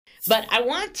But I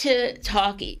want to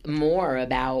talk more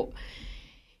about,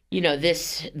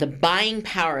 the buying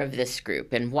power of this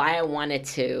group and why I wanted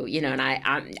to, and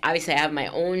I'm obviously I have my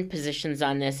own positions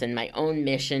on this and my own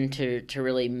mission to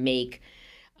really make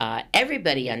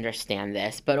everybody understand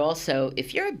this. But also,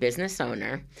 if you're a business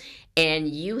owner and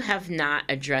you have not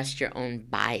addressed your own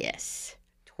bias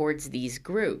towards these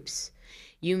groups,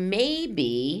 you may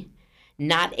be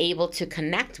not able to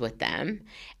connect with them.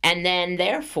 And then,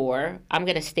 therefore, I'm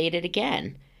going to state it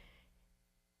again,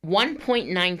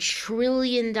 $1.9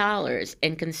 trillion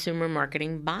in consumer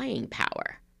marketing buying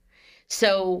power.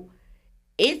 So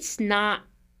it's not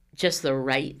just the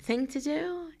right thing to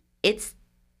do. It's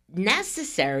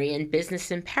necessary and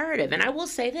business imperative. And I will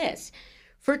say this,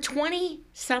 for 20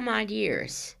 some odd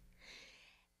years,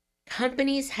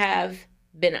 companies have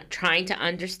been trying to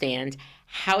understand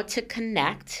how to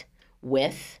connect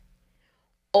with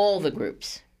all the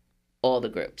groups.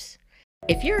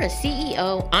 If you're a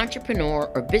CEO, entrepreneur,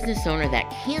 or business owner that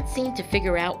can't seem to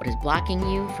figure out what is blocking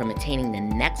you from attaining the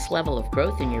next level of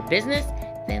growth in your business,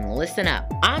 then listen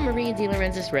up. I'm Maria De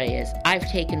Laurentiis Reyes. I've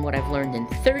taken what I've learned in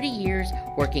 30 years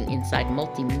working inside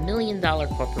multi-million-dollar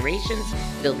corporations,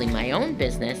 building my own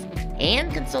business,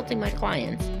 and consulting my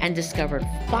clients, and discovered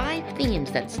 5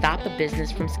 themes that stop a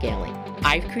business from scaling.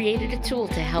 I've created a tool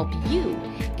to help you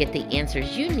get the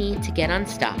answers you need to get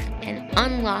unstuck and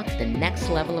unlock the next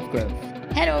level of growth.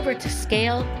 Head over to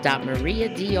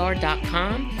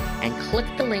scale.mariadr.com and click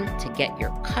the link to get your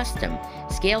custom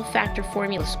Scale Factor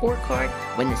Formula scorecard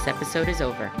when this episode is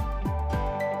over.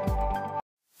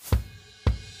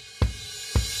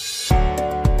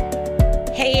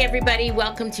 Hey everybody,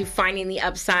 welcome to Finding the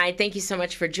Upside. Thank you so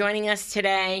much for joining us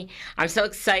today. I'm so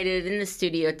excited. In the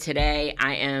studio today,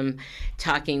 I am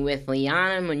talking with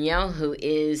Liana Munoz, who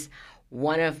is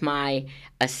one of my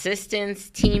assistants,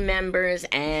 team members,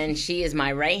 and she is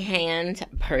my right-hand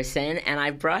person. And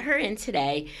I brought her in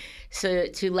today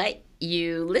to let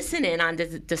you listen in on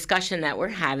the discussion that we're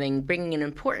having, bringing an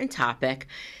important topic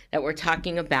that we're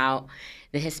talking about,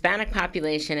 the Hispanic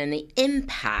population and the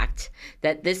impact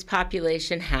that this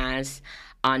population has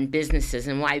on businesses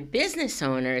and why business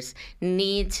owners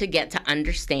need to get to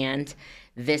understand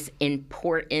this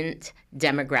important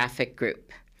demographic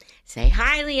group. Say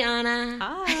hi, Liana.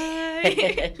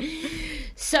 Hi.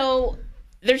 So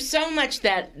there's so much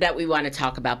that we want to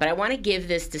talk about, but I want to give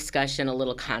this discussion a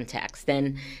little context.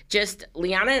 And just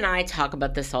Liana and I talk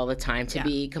about this all the time to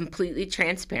be completely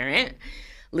transparent.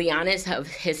 Liana is of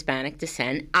Hispanic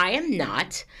descent. I am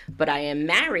not, but I am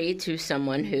married to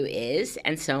someone who is,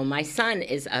 and so my son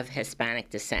is of Hispanic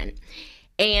descent.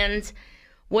 And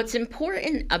what's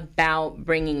important about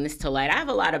bringing this to light, I have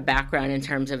a lot of background in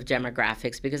terms of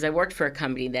demographics because I worked for a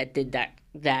company that did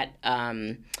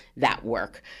that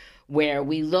work, where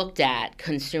we looked at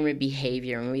consumer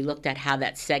behavior and we looked at how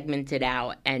that segmented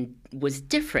out and was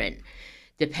different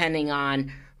depending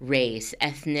on race,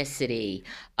 ethnicity,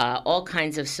 all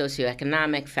kinds of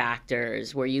socioeconomic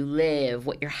factors, where you live,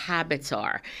 what your habits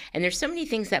are. And there's so many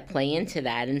things that play into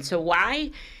that. And so why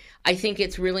I think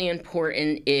it's really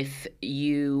important, if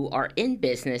you are in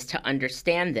business, to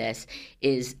understand this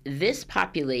is this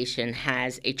population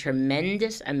has a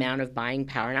tremendous amount of buying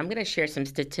power. And I'm going to share some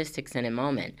statistics in a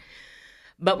moment.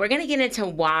 But we're going to get into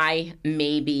why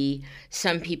maybe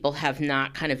some people have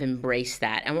not kind of embraced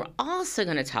that. And we're also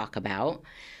going to talk about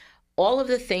all of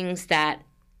the things that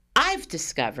I've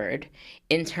discovered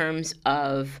in terms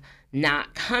of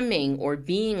not coming or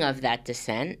being of that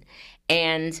descent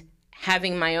and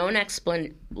having my own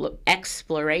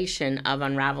exploration of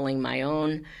unraveling my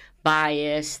own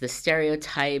bias, the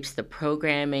stereotypes, the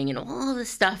programming, and all the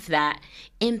stuff that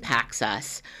impacts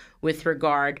us with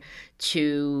regard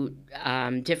to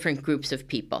different groups of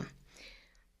people.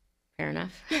 Fair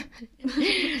enough?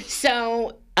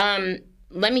 So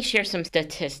let me share some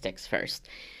statistics first.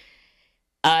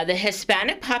 The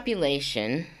Hispanic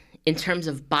population, in terms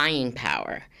of buying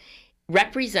power,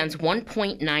 represents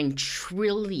 $1.9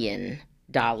 trillion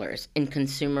in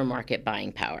consumer market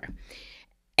buying power.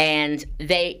 And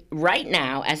they, right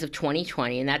now, as of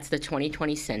 2020, and that's the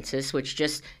 2020 census, which,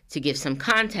 just to give some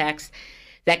context,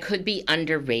 that could be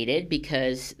underrated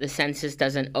because the census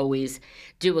doesn't always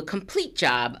do a complete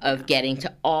job of getting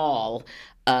to all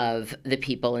of the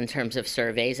people in terms of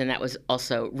surveys, and that was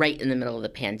also right in the middle of the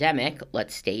pandemic,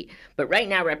 let's state, but right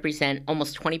now represent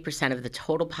almost 20% of the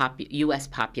total U.S.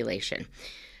 population.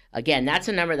 Again, that's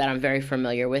a number that I'm very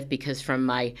familiar with because from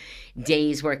my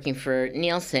days working for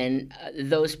Nielsen,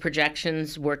 those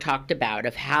projections were talked about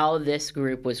of how this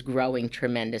group was growing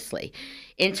tremendously.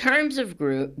 In terms of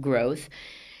growth,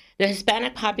 The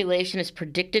Hispanic population is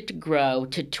predicted to grow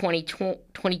to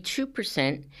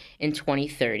 22% in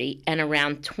 2030 and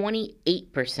around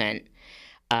 28%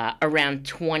 around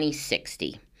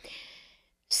 2060.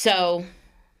 So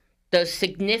the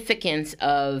significance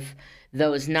of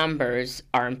those numbers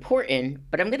are important,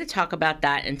 but I'm going to talk about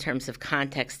that in terms of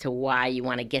context to why you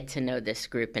want to get to know this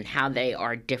group and how they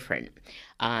are different,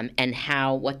 and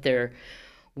how what they're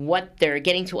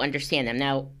getting to understand them.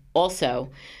 Now, also,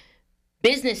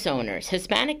 business owners,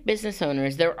 Hispanic business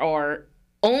owners, there are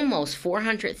almost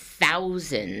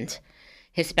 400,000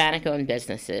 Hispanic-owned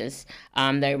businesses.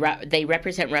 They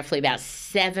represent roughly about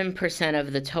 7%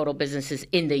 of the total businesses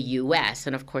in the U.S.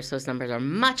 And, of course, those numbers are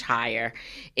much higher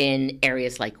in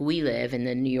areas like we live in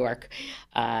the New York,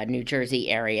 New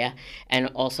Jersey area, and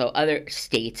also other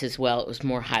states as well. It was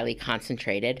more highly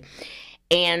concentrated.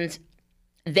 And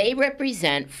they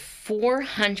represent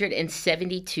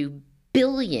 $472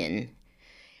 billion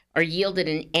are yielded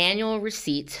in annual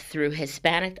receipts through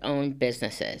Hispanic-owned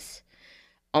businesses.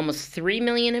 Almost 3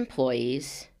 million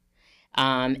employees,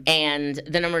 and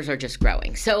the numbers are just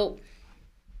growing. So,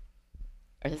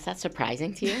 is that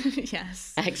surprising to you?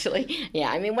 Yes. Actually, yeah.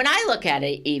 I mean, when I look at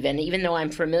it, even though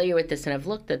I'm familiar with this and I've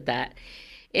looked at that,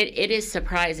 it is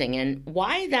surprising. And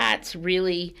why that's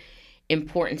really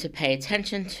important to pay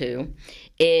attention to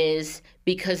is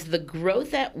because the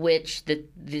growth at which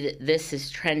this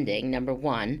is trending, number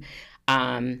one,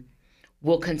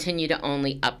 will continue to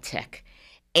only uptick.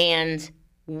 And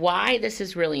why this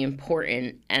is really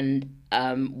important, and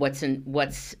what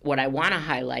I want to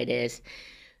highlight is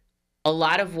a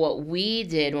lot of what we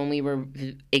did when we were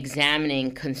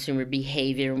examining consumer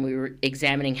behavior and we were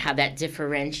examining how that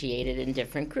differentiated in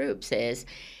different groups is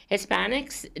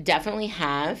Hispanics definitely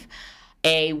have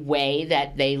a way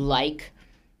that they like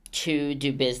to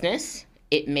do business.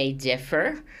 It may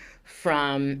differ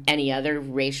from any other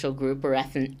racial group or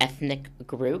ethnic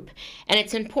group. And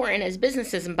it's important as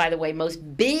businesses, and by the way,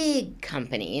 most big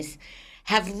companies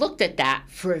have looked at that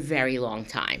for a very long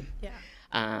time. Yeah.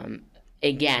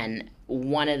 Again,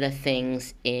 one of the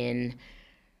things in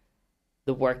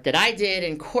the work that I did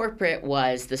in corporate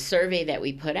was the survey that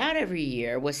we put out every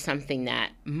year was something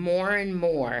that more and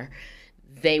more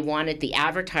the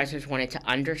advertisers wanted to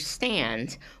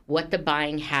understand what the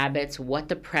buying habits, what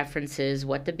the preferences,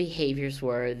 what the behaviors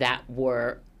were that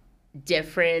were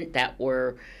different, that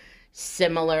were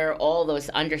similar, all those,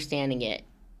 understanding it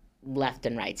left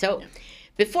and right. So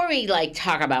before we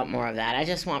talk about more of that, I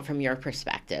just want from your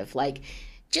perspective,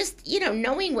 just,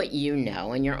 knowing what you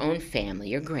know in your own family,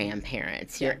 your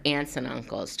grandparents, your aunts and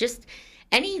uncles, just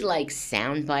any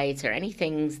sound bites or any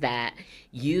things that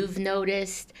you've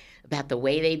noticed about the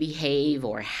way they behave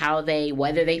or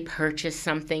whether they purchase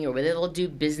something or whether they'll do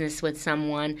business with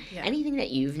someone. Yeah. Anything that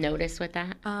you've noticed with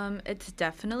that? It's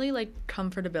definitely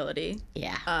comfortability.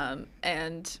 Yeah.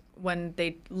 And when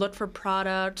they look for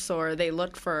products or they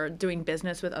look for doing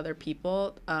business with other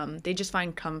people, they just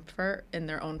find comfort in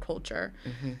their own culture.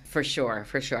 Mm-hmm. For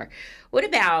sure. What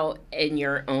about in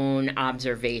your own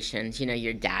observations?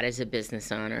 Your dad is a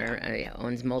business owner,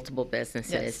 owns multiple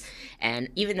businesses. Yes. And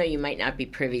even though you might not be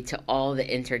privy to all the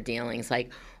interdealings,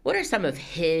 what are some of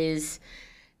his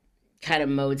kind of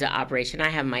modes of operation? I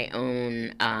have my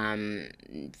own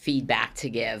feedback to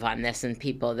give on this, and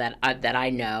people that I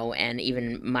know, and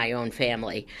even my own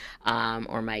family,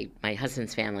 or my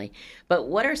husband's family. But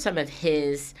what are some of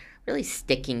his really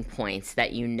sticking points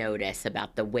that you notice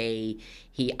about the way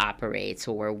he operates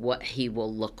or what he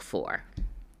will look for?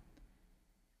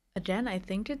 Again, I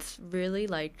think it's really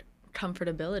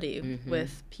comfortability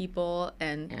with people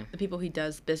and the people he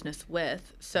does business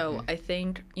with. So I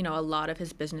think, a lot of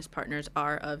his business partners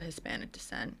are of Hispanic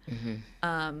descent.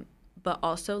 But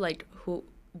also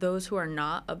those who are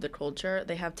not of the culture,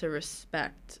 they have to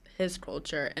respect his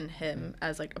culture and him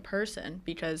as a person,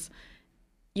 because,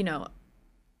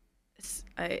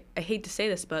 I hate to say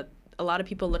this, but a lot of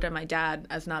people look at my dad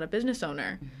as not a business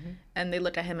owner, and they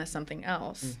look at him as something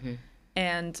else.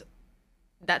 And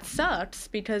that sucks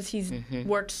because he's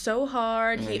worked so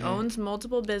hard. He owns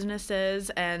multiple businesses,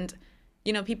 and,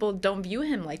 people don't view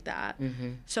him like that.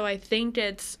 So I think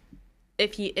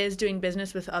if he is doing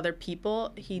business with other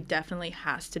people, he definitely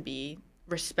has to be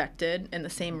respected in the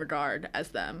same regard as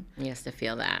them. He has to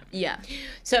feel that. Yeah.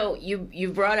 So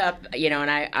you brought up,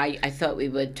 and I thought we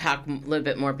would talk a little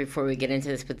bit more before we get into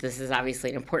this, but this is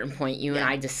obviously an important point. You and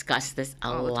I discuss this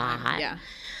a lot. Yeah.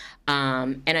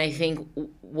 And I think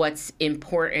what's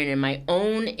important in my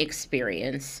own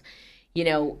experience,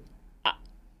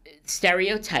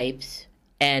 stereotypes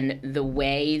and the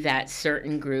way that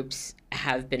certain groups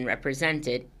have been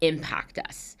represented impact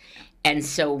us. And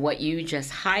so what you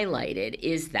just highlighted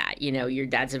is that, your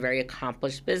dad's a very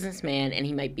accomplished businessman, and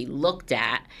he might be looked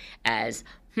at as,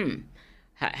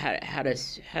 what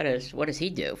does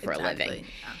he do for a living? Yeah.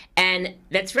 And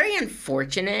that's very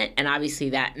unfortunate, and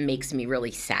obviously that makes me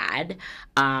really sad.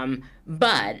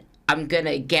 But I'm going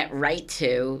to get right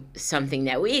to something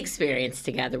that we experienced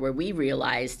together where we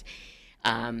realized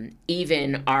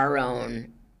even our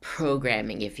own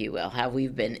programming, if you will, how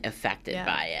we've been affected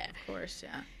by it. Of course,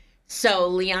 yeah. So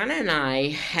Liana and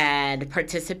I had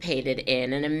participated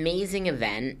in an amazing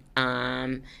event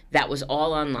that was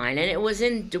all online, and it was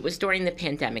during the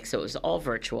pandemic, so it was all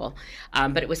virtual.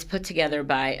 But it was put together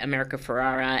by America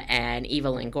Ferrara and Eva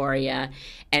Longoria,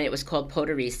 and it was called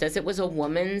Poderistas. It was a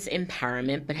women's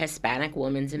empowerment, but Hispanic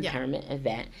women's empowerment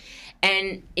event.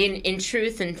 And in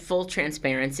truth and full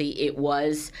transparency, it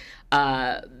was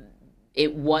born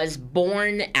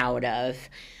out of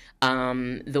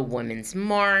the Women's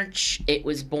March. It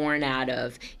was born out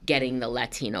of getting the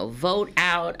Latino vote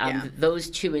out. Those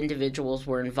two individuals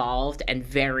were involved and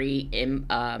very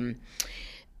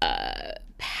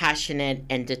passionate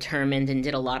and determined, and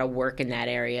did a lot of work in that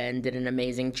area and did an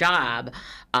amazing job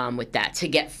with that to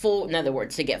get full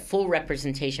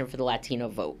representation for the Latino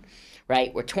vote,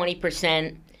 right? We're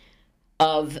 20%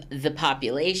 of the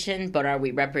population, but are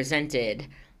we represented?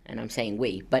 And I'm saying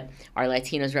we, but are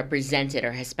Latinos represented?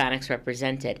 Are Hispanics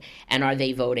represented? And are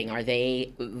they voting? Are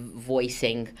they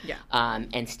voicing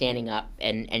and standing up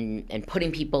and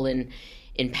putting people in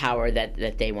power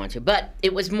that they want to? But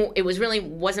it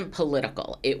wasn't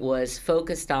political. It was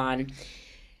focused on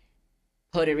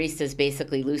Poderistas,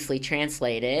 basically loosely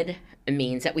translated,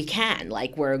 means that we can,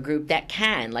 like we're a group that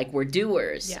can, like we're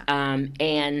doers.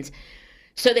 And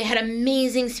so they had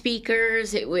amazing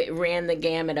speakers. It ran the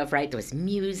gamut of, there was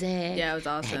music. Yeah, it was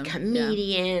awesome. They had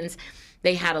comedians. Yeah.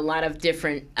 They had a lot of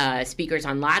different speakers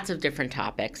on lots of different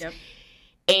topics. Yep.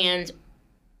 And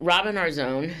Robin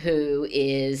Arzón, who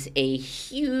is a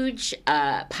huge,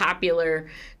 popular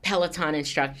Peloton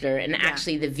instructor and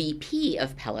actually the VP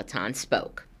of Peloton,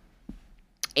 spoke.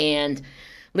 And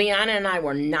Liana and I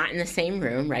were not in the same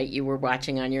room, right? You were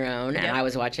watching on your own, and I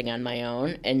was watching on my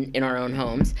own and in our own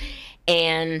homes.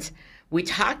 And we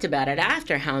talked about it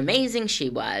after, how amazing she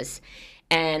was.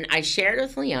 And I shared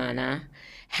with Liana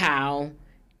how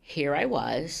here I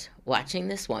was watching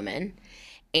this woman,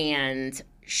 and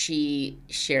she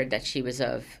shared that she was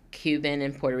of Cuban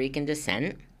and Puerto Rican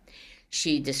descent.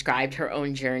 She described her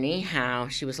own journey, how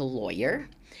she was a lawyer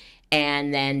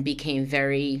and then became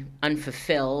very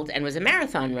unfulfilled and was a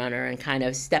marathon runner and kind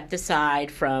of stepped aside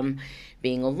from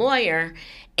being a lawyer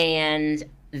and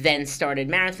then started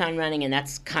marathon running, and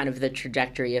that's kind of the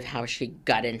trajectory of how she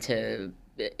got into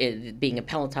being a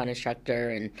Peloton instructor.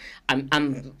 And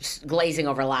I'm glazing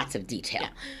over lots of detail,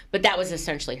 but that was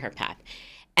essentially her path.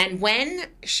 And when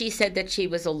she said that she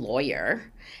was a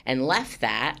lawyer and left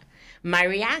that, my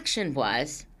reaction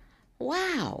was,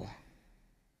 wow.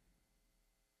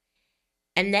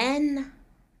 And then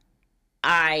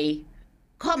I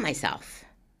called myself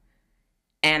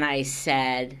and I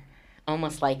said,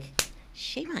 almost like,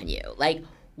 shame on you. Like,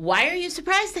 why are you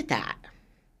surprised at that?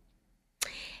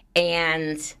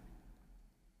 And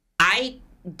I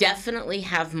definitely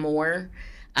have more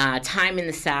time in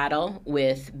the saddle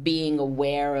with being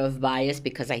aware of bias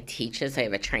because I teach this. I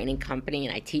have a training company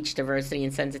and I teach diversity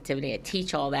and sensitivity. I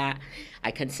teach all that.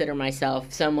 I consider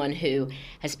myself someone who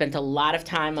has spent a lot of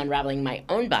time unraveling my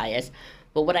own bias.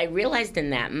 But what I realized in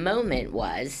that moment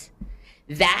was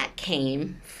that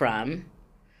came from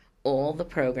all the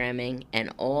programming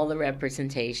and all the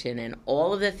representation and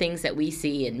all of the things that we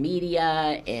see in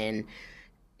media, in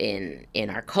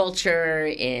our culture,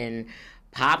 in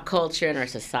pop culture, in our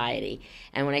society.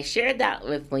 And when I shared that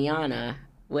with Liana,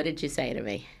 what did you say to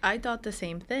me? I thought the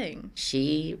same thing.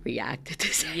 She reacted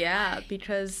to say Yeah,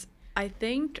 because I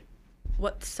think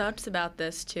what sucks about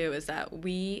this too is that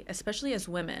we, especially as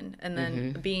women, and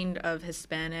then being of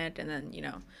Hispanic and then,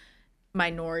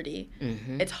 minority,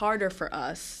 it's harder for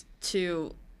us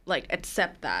to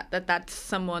accept that that's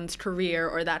someone's career,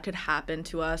 or that could happen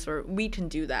to us, or we can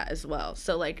do that as well.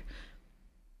 So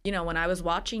when I was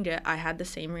watching it, I had the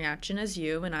same reaction as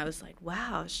you, and I was like,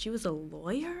 wow, she was a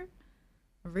lawyer?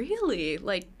 Really?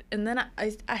 And then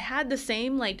I had the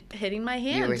same, hitting my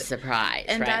hand. You were surprised,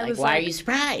 and right? I was why are you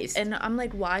surprised? And I'm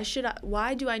like,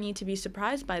 why do I need to be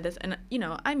surprised by this? And,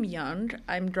 I'm young.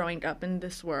 I'm growing up in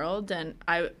this world, and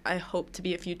I hope to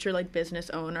be a future, business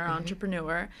owner,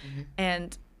 entrepreneur.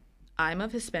 And I'm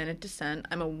of Hispanic descent.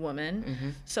 I'm a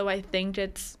woman. So I think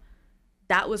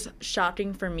that was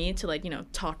shocking for me to,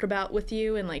 talk about with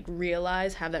you and,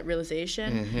 realize, have that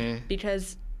realization.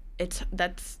 Because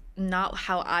not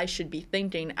how I should be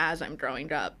thinking as I'm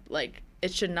growing up. Like,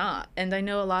 it should not. And I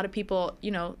know a lot of people,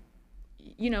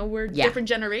 we're different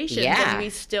generations, and we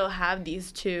still have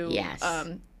these two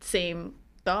same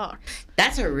thoughts.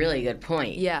 That's a really good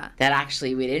point. Yeah. That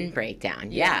actually we didn't break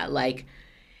down.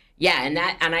 Yeah,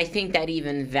 and I think that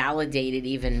even validated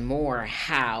even more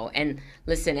how. And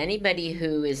listen, anybody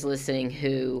who is listening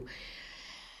who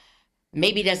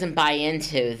maybe doesn't buy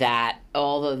into that,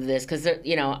 all of this, because,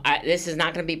 this is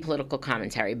not going to be political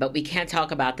commentary, but we can't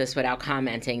talk about this without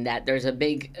commenting that there's a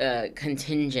big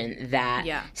contingent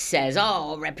that says,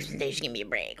 oh, representation, give me a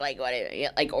break, like, what,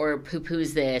 like, or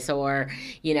poo-poos this, or,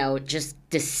 just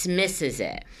dismisses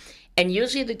it. And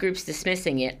usually the groups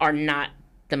dismissing it are not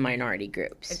the minority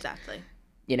groups. Exactly.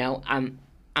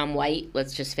 I'm white,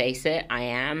 let's just face it, I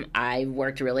am. I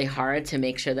worked really hard to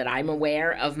make sure that I'm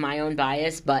aware of my own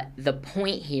bias, but the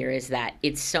point here is that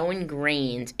it's so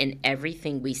ingrained in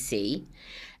everything we see,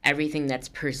 everything that's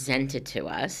presented to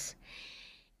us,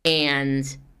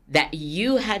 and that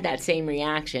you had that same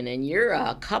reaction, and you're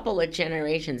a couple of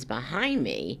generations behind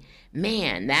me.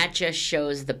 Man, that just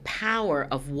shows the power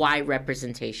of why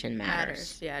representation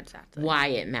matters. Yeah, exactly. Why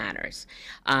it matters.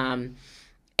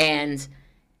 And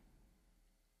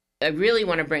I really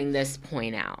want to bring this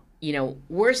point out.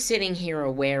 We're sitting here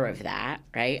aware of that,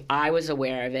 right? I was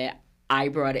aware of it. I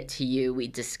brought it to you. We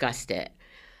discussed it.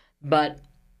 But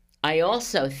I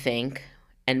also think,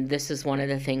 and this is one of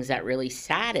the things that really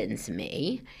saddens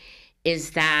me,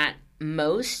 is that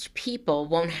most people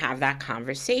won't have that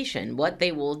conversation. What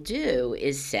they will do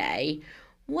is say,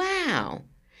 wow,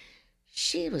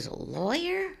 she was a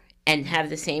lawyer, and have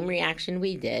the same reaction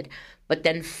we did, but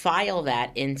then file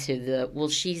that into well,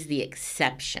 she's the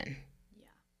exception. Yeah.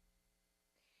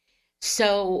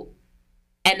 So,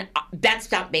 and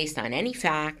that's not based on any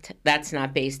fact. That's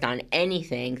not based on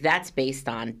anything. That's based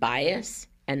on bias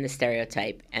and the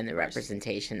stereotype and the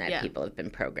representation that people have been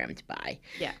programmed by.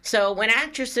 Yeah. So when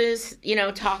actresses,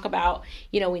 talk about,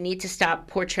 we need to stop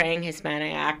portraying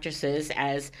Hispanic actresses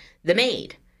as the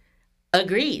maid.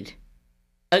 Agreed.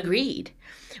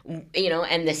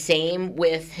 And the same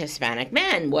with Hispanic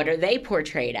men. What are they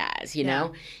portrayed as,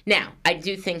 know? Now, I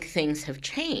do think things have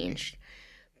changed.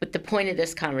 But the point of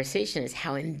this conversation is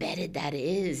how embedded that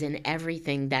is in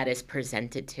everything that is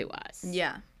presented to us.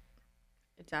 Yeah,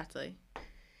 exactly.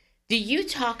 Do you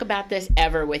talk about this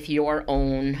ever with your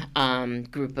own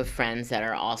group of friends that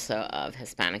are also of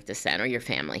Hispanic descent, or your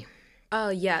family?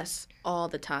 Yes, all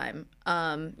the time.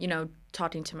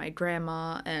 Talking to my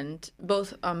grandma, and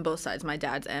on both sides, my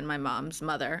dad's and my mom's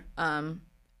mother.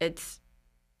 It's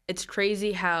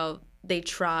crazy how they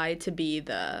try to be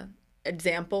the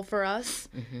example for us,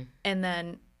 and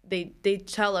then they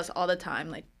tell us all the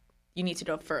time, like, you need to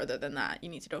go further than that. You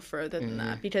need to go further than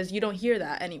that, because you don't hear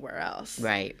that anywhere else.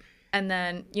 Right. And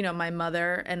then, my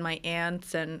mother and my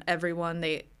aunts and everyone,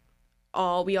 we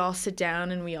all sit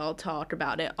down and we all talk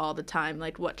about it all the time.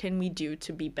 Like, what can we do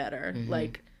to be better?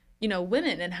 Like,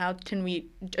 women, and how can we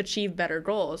achieve better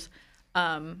goals?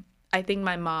 I think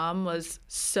my mom was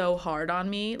so hard on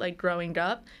me, like, growing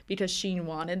up, because she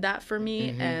wanted that for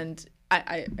me. And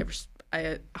I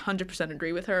 100%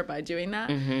 agree with her by doing that.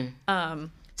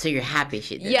 So you're happy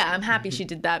she did that? Yeah, I'm happy she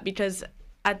did that, because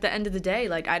at the end of the day,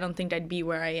 like, I don't think I'd be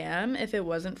where I am if it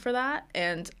wasn't for that.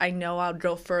 And I know I'll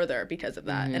go further because of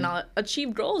that. And I'll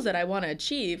achieve goals that I want to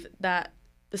achieve that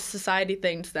the society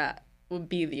thinks that would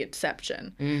be the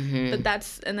exception.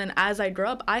 But and then as I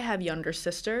grow up, I have younger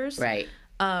sisters. Right.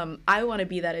 I want to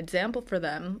be that example for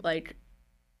them. Like,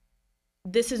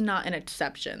 this is not an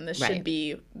exception. This should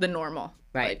be the normal.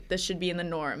 Right. Like, this should be in the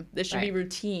norm. This should be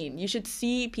routine. You should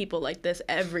see people like this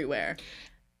everywhere.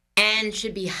 And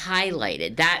should be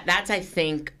highlighted. That's I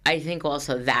think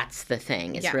also that's the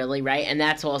thing. It's really right. And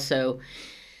that's also,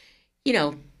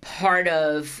 part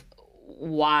of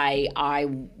why I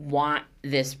want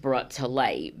this brought to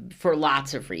light, for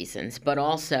lots of reasons, but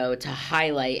also to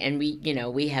highlight. And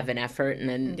we have an effort, and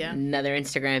then another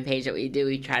Instagram page that we do.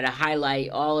 We try to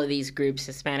highlight all of these groups: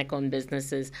 Hispanic-owned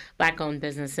businesses, Black-owned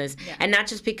businesses, and not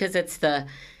just because it's the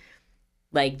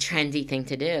trendy thing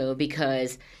to do,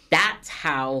 because that's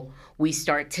how we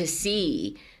start to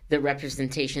see the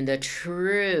representation, the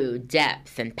true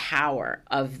depth and power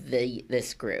of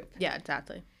this group. Yeah,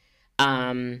 exactly.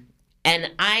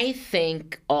 And I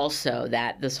think also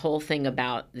that this whole thing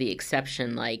about the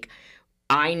exception, like,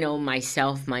 I know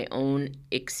myself, my own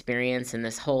experience, and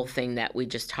this whole thing that we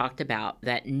just talked about,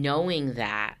 that knowing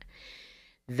that's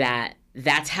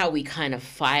how we kind of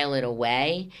file it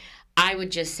away. I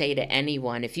would just say to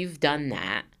anyone, if you've done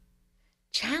that,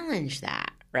 challenge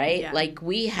that, right? Yeah. Like,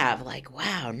 we have,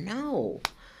 wow, no.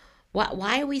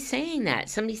 Why are we saying that?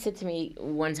 Somebody said to me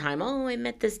one time, "Oh, I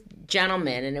met this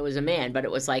gentleman, and it was a man, but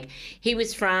it was like he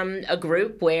was from a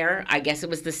group where I guess it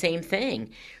was the same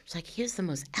thing." It's like he was the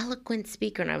most eloquent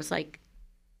speaker, and I was like,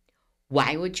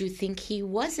 "Why would you think he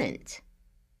wasn't?"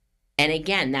 And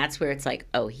again, that's where it's like,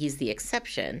 "Oh, he's the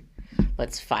exception.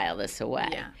 Let's file this away."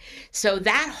 Yeah. So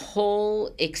that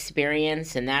whole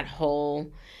experience and that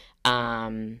whole,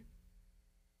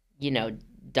 you know,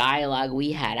 dialogue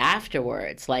we had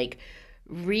afterwards, like,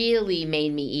 really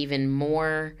made me even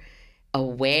more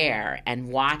aware and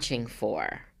watching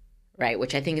for, right?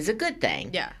 Which I think is a good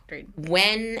thing. Yeah, great.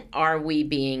 When are we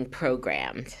being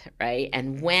programmed, right?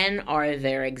 And when are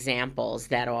there examples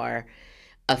that are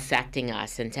affecting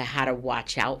us, and to how to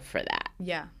watch out for that?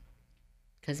 Yeah.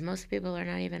 Because most people are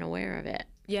not even aware of it.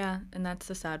 Yeah, and that's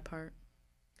the sad part.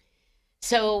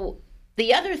 So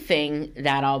the other thing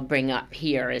that I'll bring up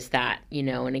here is that, you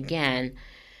know, and again,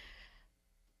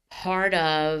 part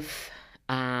of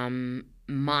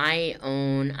my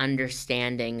own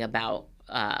understanding about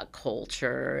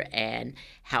culture and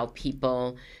how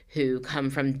people who come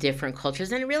from different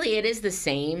cultures, and really it is the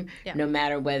same, no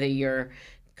matter whether you're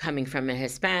coming from a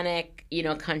Hispanic, you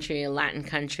know, country, a Latin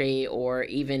country, or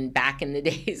even back in the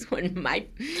days when my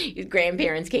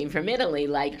grandparents came from Italy,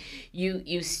 like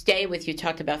you stay with, you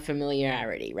talked about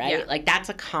familiarity, right? Yeah. Like that's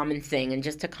a common thing. And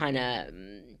just to kind of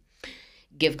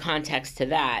give context to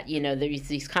that, you know, there's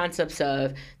these concepts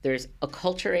of there's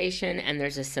acculturation and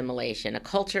there's assimilation.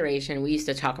 Acculturation, we used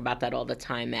to talk about that all the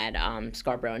time at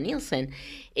Scarborough and Nielsen,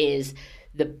 is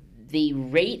the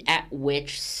rate at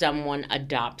which someone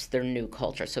adopts their new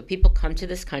culture. So people come to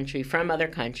this country from other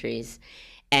countries,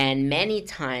 and many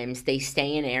times they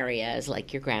stay in areas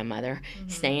like your grandmother,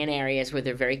 stay in areas where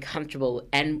they're very comfortable.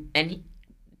 And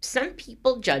some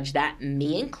people judge that,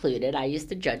 me included. I used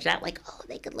to judge that like, oh,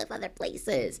 they could live other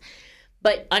places.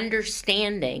 But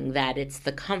understanding that it's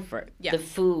the comfort, the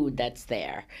food that's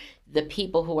there, the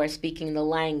people who are speaking the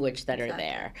language that are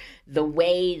there, the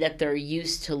way that they're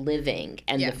used to living,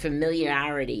 and the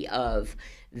familiarity of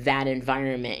that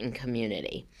environment and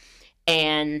community.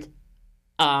 And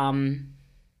I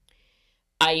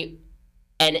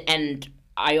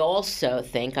also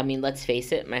think, I mean, let's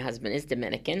face it, my husband is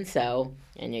Dominican, so,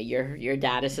 and your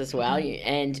dad is as well,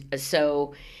 and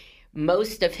so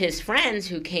most of his friends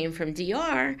who came from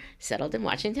DR settled in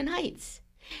Washington Heights.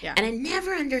 Yeah. And I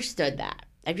never understood that.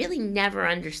 I really never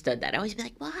understood that. I always be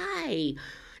like, why?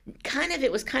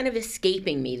 It was kind of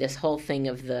escaping me, this whole thing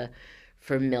of the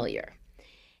familiar.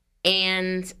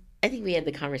 And I think we had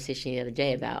the conversation the other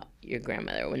day about your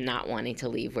grandmother not wanting to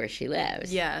leave where she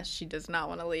lives. Yeah, she does not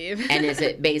want to leave. And is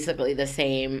it basically the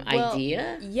same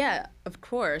idea? Yeah, of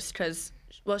course, because,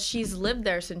 she's lived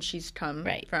there since she's come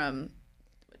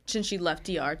since she left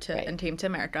DR and came to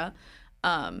America.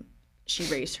 She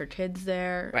raised her kids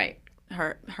there. Right.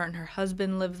 Her and her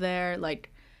husband live there,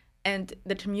 and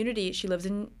the community. She lives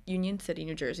in Union City,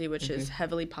 New Jersey, which is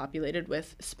heavily populated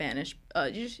with Spanish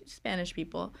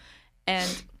people,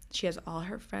 and she has all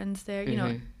her friends there. You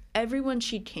know, everyone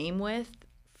she came with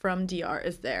from DR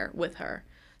is there with her,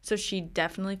 so she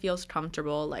definitely feels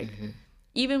comfortable.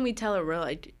 Even we tell her, we're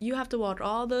like, you have to walk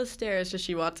all those stairs. So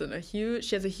she walks in she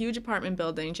has a huge apartment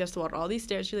building. She has to walk all these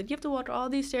stairs. She's like, you have to walk all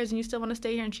these stairs and you still want to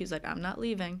stay here? And she's like, I'm not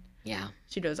leaving. Yeah.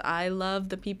 She goes, I love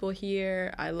the people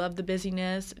here. I love the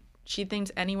busyness. She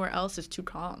thinks anywhere else is too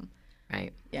calm.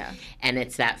 Right. Yeah. And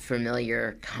it's that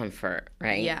familiar comfort,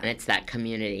 right? Yeah. And it's that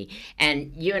community.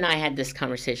 And you and I had this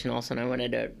conversation also, and I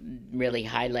wanted to really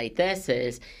highlight this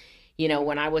is, you know,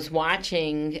 when I was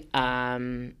watching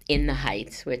In the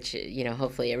Heights, which, you know,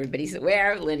 hopefully everybody's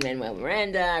aware of, Lin-Manuel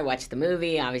Miranda, I watched the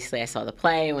movie. Obviously, I saw the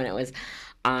play when it was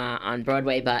on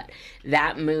Broadway. But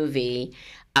that movie,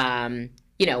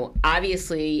 you know,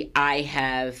 obviously I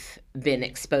have been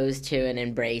exposed to and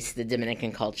embraced the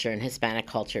Dominican culture and Hispanic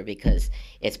culture because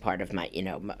it's part of my, you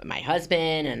know, my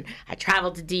husband. And I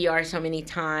traveled to DR so many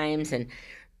times.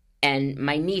 And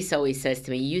my niece always says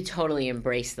to me, you totally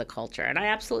embrace the culture. And I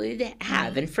absolutely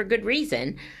have, and for good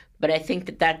reason. But I think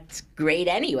that that's great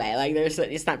anyway. Like,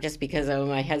 it's not just because, oh,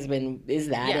 my husband is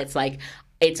that. Yeah. It's like,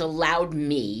 it's allowed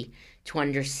me to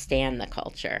understand the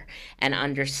culture and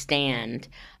understand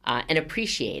and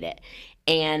appreciate it.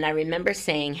 And I remember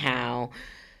saying how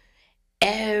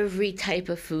every type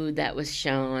of food that was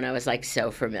shown, I was like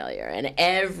so familiar. And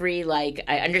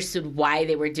I understood why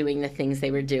they were doing the things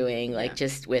they were doing, like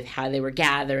just with how they were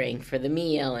gathering for the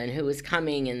meal and who was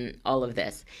coming and all of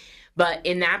this. But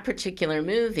in that particular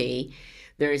movie,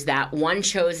 there's that one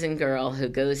chosen girl who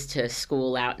goes to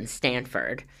school out in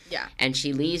Stanford. Yeah. And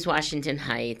she leaves Washington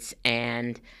Heights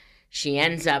and she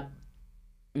ends up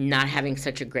not having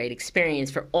such a great experience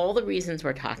for all the reasons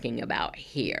we're talking about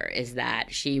here is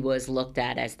that she was looked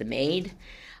at as the maid.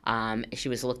 She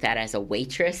was looked at as a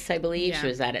waitress, I believe. She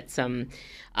was at some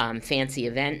fancy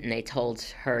event, and they told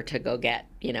her to go get,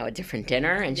 a different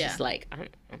dinner. And she's like, I'm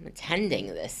attending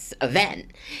this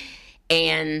event.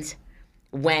 And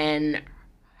when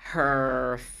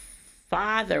her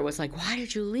father was like, why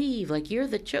did you leave? Like, you're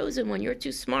the chosen one. You're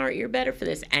too smart. You're better for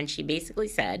this. And she basically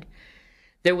said,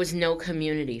 there was no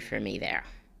community for me there.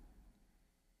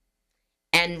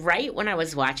 And right when I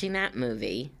was watching that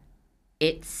movie,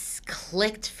 it's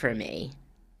clicked for me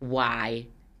why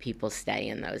people stay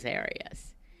in those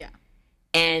areas. Yeah.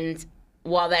 And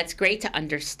while that's great to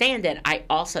understand it,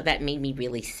 that made me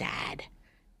really sad.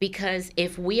 Because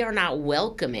if we are not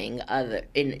welcoming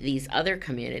in these other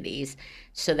communities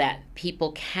so that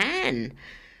people can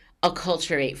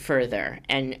acculturate further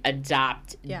and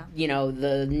adopt,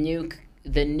 the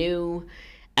new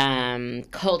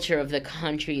culture of the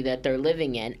country that they're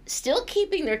living in, still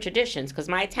keeping their traditions, because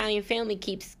my Italian family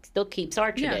still keeps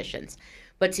our traditions,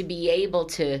 but to be able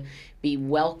to be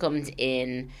welcomed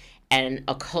in and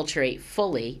acculturate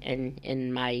fully. And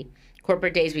in my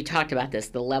corporate days, we talked about this,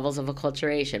 the levels of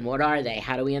acculturation. What are they?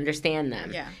 How do we understand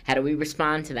them? How do we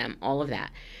respond to them? All of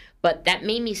that. But that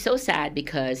made me so sad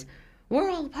because we're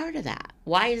all a part of that.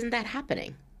 Why isn't that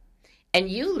happening? And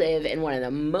you live in one of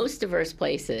the most diverse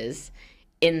places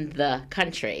in the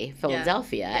country,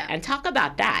 Philadelphia, and talk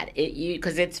about that.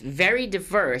 Because it's very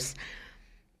diverse,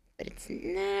 but it's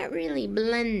not really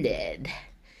blended,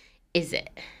 is it?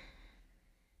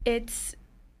 It's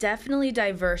definitely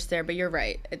diverse there, but you're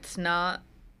right. It's not.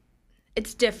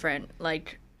 It's different.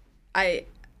 Like, I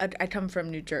come from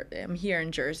New Jersey. I'm here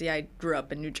in Jersey. I grew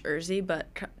up in New Jersey, but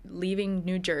leaving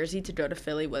New Jersey to go to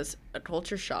Philly was a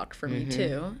culture shock for me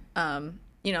too.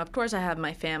 Of course I have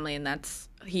my family and that's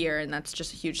here and that's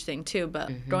just a huge thing too,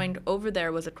 but going over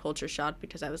there was a culture shock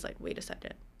because I was like, wait a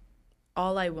second.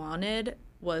 All I wanted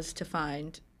was to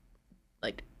find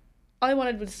a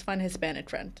Hispanic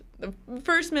friend. The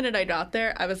first minute I got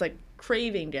there, I was like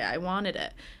craving it. I wanted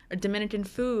it. Or Dominican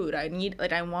food. I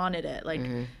wanted it.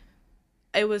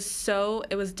 It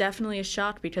was definitely a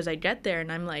shock because I get there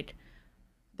and I'm like,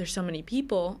 there's so many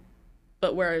people,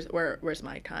 but where's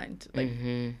my kind?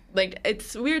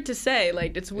 It's weird to say,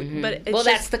 but it's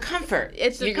that's the comfort.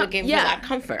 You're looking for that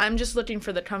comfort. I'm just looking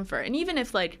for the comfort. And even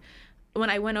if when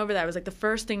I went over there, I was like, the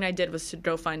first thing I did was to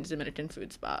go find a Dominican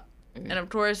food spot. And of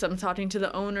course, I'm talking to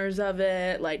the owners of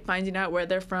it, finding out where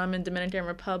they're from in Dominican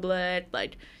Republic,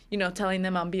 telling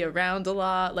them I'll be around a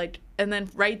lot, and then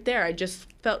right there, I just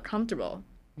felt comfortable.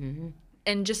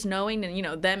 And just knowing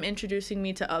and, them introducing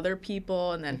me to other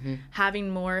people and then having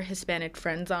more Hispanic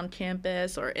friends on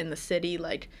campus or in the city,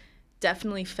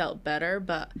 definitely felt better.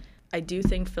 But I do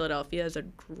think Philadelphia is a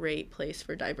great place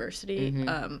for diversity.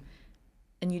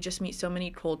 And you just meet so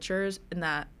many cultures and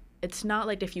that it's not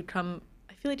like I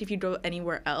feel like if you go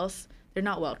anywhere else, they're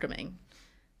not welcoming.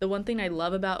 The one thing I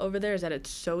love about over there is that it's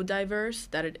so diverse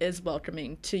that it is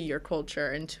welcoming to your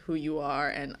culture and to who you are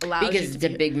and allows because you to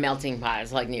it's a big melting pot.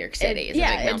 It's like New York City.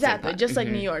 Exactly. Just like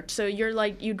New York. So you're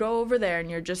you go over there and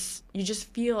you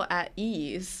just feel at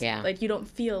ease. Yeah. You don't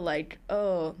feel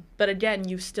but again,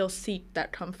 you still seek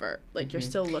that comfort. You're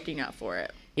still looking out for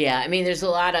it. Yeah, I mean, there's a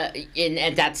lot of,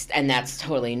 and that's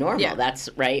totally normal. Yeah. That's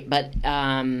right. But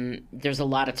there's a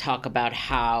lot of talk about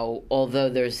how, although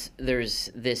there's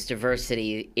this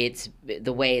diversity, it's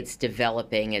the way it's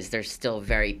developing is there's still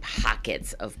very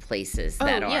pockets of places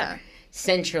that are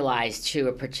centralized to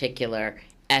a particular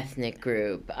ethnic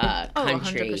group,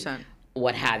 country, 100%.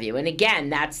 What have you. And again,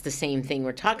 that's the same thing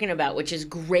we're talking about, which is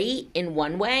great in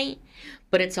one way.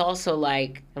 But it's also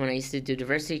when I used to do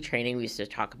diversity training, we used to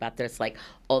talk about this,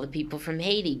 all the people from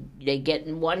Haiti, they get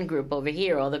in one group over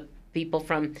here. All the people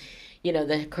from,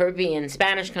 the Caribbean,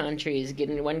 Spanish countries get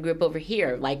in one group over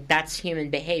here. That's human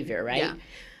behavior, right? Yeah.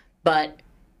 But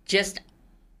just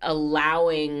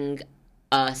allowing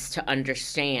us to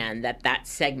understand that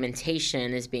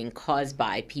segmentation is being caused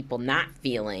by people not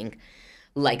feeling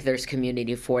like there's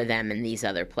community for them in these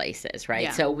other places, right?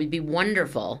 Yeah. So it would be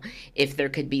wonderful if there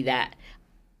could be that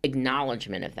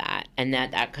acknowledgement of that and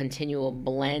that continual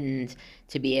blend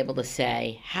to be able to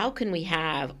say, how can we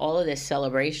have all of this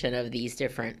celebration of these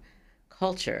different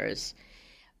cultures,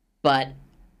 but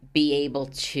be able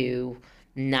to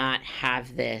not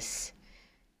have this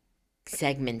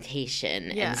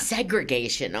segmentation and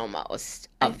segregation almost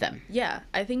of them. Yeah,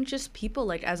 I think just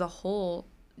people as a whole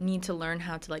need to learn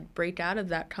how to break out of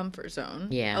that comfort zone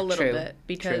a little bit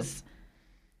because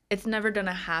it's never going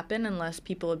to happen unless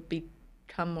people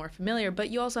become more familiar. But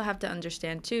you also have to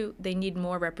understand too, they need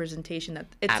more representation, that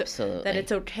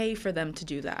it's okay for them to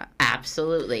do that.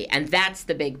 Absolutely. And that's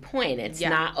the big point. It's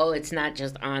not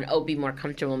just on, be more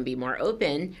comfortable and be more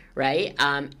open, right?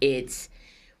 It's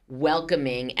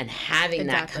welcoming and having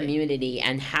that community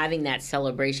and having that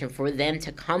celebration for them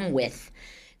to come with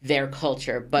their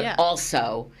culture, but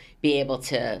also be able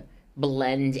to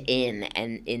blend in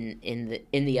and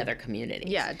in the other communities.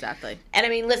 Yeah, exactly. And I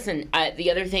mean, listen, the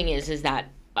other thing is that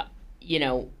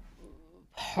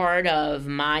part of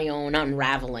my own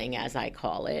unraveling, as I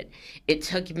call it, it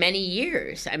took many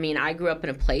years. I mean, I grew up in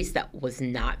a place that was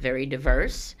not very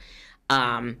diverse,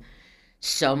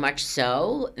 so much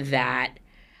so that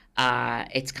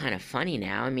it's kind of funny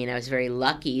now. I mean, I was very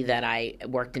lucky that I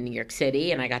worked in New York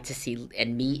City and I got to see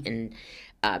and meet and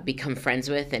become friends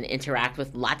with and interact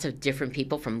with lots of different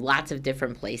people from lots of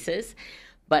different places.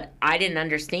 But I didn't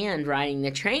understand riding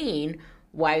the train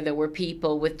why there were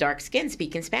people with dark skin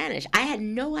speaking Spanish. I had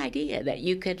no idea that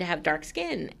you could have dark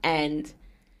skin and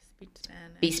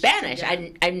be Spanish.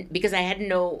 Yeah. Because I had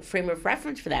no frame of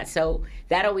reference for that. So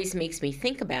that always makes me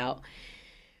think about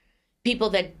people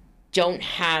that don't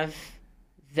have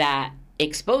that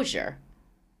exposure,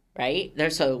 right?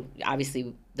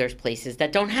 Obviously there's places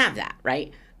that don't have that,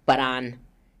 right? But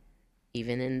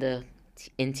even in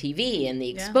TV and the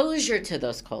exposure to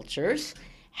those cultures,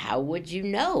 how would you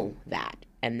know that?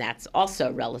 And that's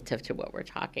also relative to what we're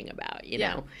talking about, you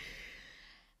know.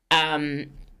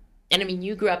 And I mean,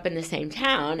 you grew up in the same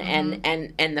town,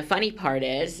 and the funny part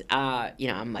is,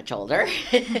 I'm much older,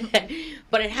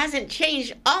 but it hasn't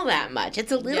changed all that much.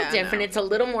 It's a little different. No. It's a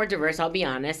little more diverse, I'll be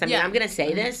honest. I mean, I'm going to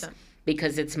say this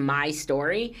because it's my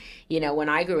story. You know, when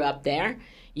I grew up there,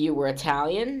 you were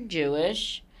Italian,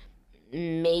 Jewish,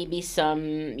 maybe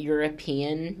some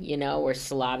European, or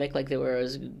Slavic, like there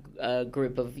was a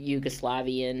group of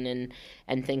Yugoslavian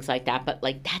and things like that. But,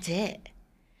 like, that's it.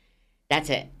 That's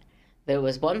it. There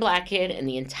was one black kid in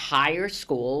the entire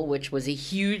school, which was a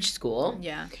huge school.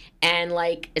 Yeah. And,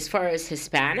 like, as far as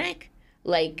Hispanic,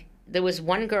 like, there was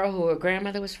one girl who her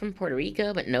grandmother was from Puerto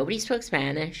Rico, but nobody spoke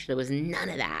Spanish. There was none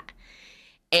of that.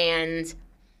 And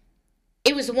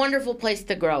it was a wonderful place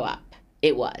to grow up.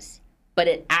 It was. But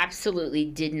it absolutely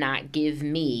did not give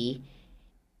me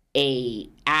a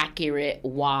accurate,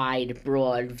 wide,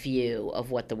 broad view of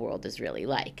what the world is really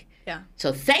like. Yeah.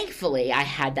 So thankfully, I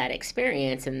had that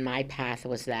experience, and my path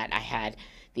was that I had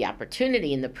the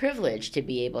opportunity and the privilege to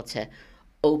be able to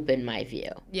open my view.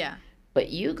 Yeah. But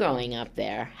you growing up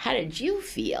there, how did you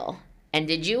feel? And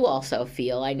did you also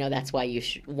feel, I know that's why you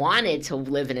wanted to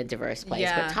live in a diverse place,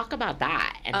 but talk about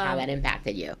that and how that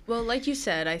impacted you. Well, like you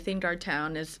said, I think our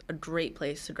town is a great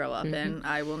place to grow up in.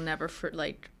 I will never,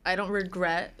 I don't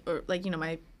regret,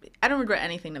 I don't regret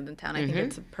anything of the town. I think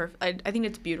it's I think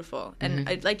it's beautiful.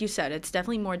 And like you said, it's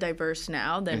definitely more diverse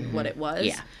now than what it was.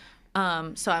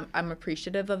 Yeah. So I'm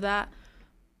appreciative of that.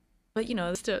 But,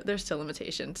 there's still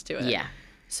limitations to it. Yeah.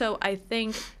 So I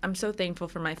think I'm so thankful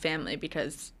for my family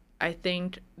because I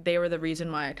think they were the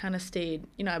reason why I kind of stayed,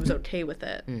 I was okay with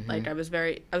it. Like I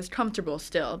was comfortable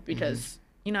still because,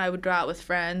 I would go out with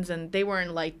friends and they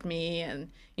weren't like me and,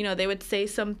 they would say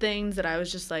some things that I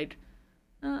was just like,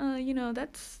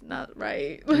 that's not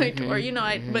right. Like, or,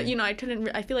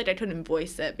 I feel like I couldn't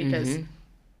voice it because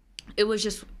it was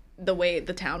just the way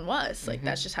the town was. Like,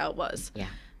 that's just how it was. Yeah.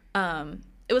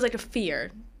 It was like a fear,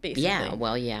 basically. Yeah,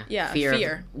 well, yeah. Yeah,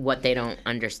 fear. Of what they don't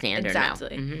understand or know.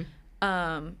 Exactly.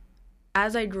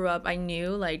 As I grew up, I knew,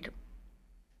 like,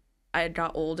 I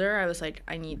got older, I was like,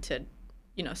 I need to,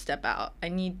 step out. I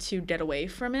need to get away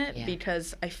from it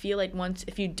because I feel like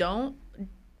if you don't,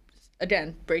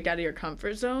 again, break out of your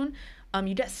comfort zone,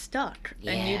 you get stuck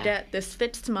and you get this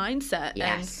fixed mindset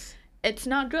and it's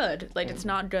not good. Like, it's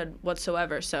not good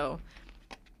whatsoever. So,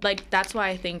 like, that's why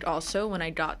I think also when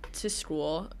I got to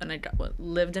school and I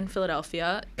lived in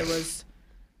Philadelphia, it was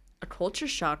a culture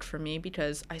shock for me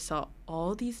because I saw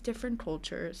all these different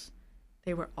cultures.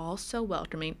 They were all so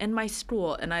welcoming. And my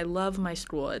school, and I love my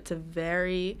school, it's a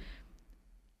very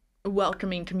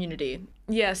welcoming community.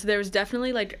 Yeah, so there was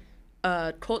definitely like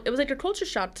it was like a culture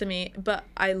shock to me, but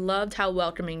I loved how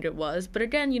welcoming it was. But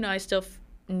again, I still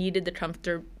needed the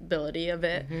comfortability of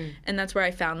it. And that's where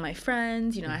I found my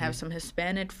friends. I have some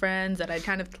Hispanic friends that I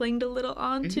kind of clinged a little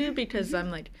onto because I'm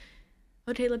like,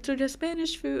 okay, let's go get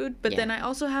Spanish food. But then I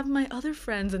also have my other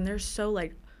friends, and they're so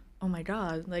like, oh my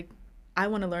God, like, I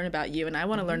want to learn about you, and I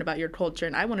want to learn about your culture,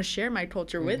 and I want to share my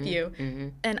culture with you.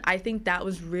 And I think that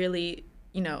was really,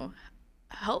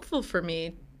 helpful for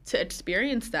me to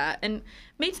experience that, and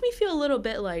makes me feel a little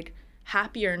bit like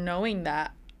happier knowing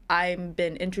that I've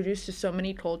been introduced to so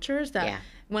many cultures that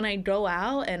when I go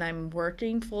out and I'm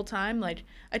working full time, like,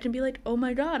 I can be like, oh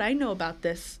my God, I know about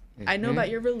this. I know about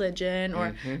your religion,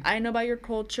 or I know about your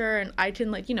culture, and I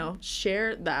can, like,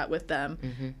 share that with them.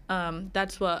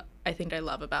 That's what I think I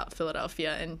love about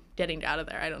Philadelphia and getting out of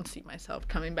there. I don't see myself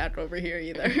coming back over here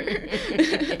either.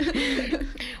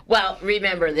 Well,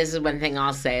 remember, this is one thing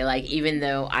I'll say. Like, even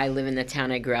though I live in the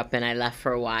town I grew up in, I left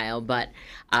for a while, but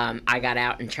I got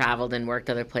out and traveled and worked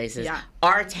other places. Yeah.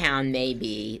 Our town may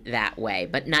be that way,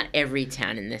 but not every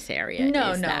town in this area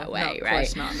is that way, of right?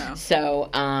 course not, no.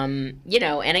 So, and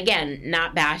again,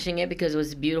 not bashing it, because it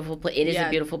was a beautiful place. It is a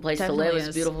beautiful place to live. It was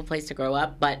a beautiful place to grow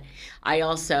up. But I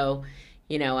also,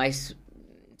 I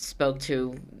spoke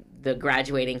to the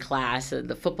graduating class of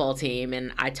the football team,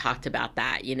 and I talked about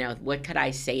that. What could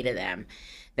I say to them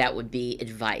that would be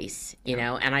advice?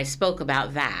 And I spoke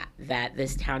about that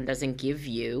this town doesn't give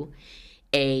you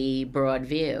a broad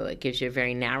view. It gives you a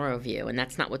very narrow view, and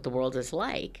that's not what the world is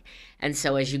like. And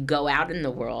so as you go out in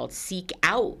the world, seek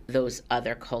out those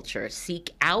other cultures,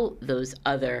 seek out those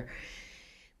other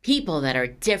people that are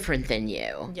different than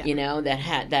you,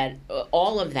 that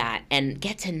all of that, and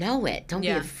get to know it. Don't be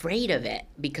afraid of it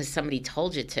because somebody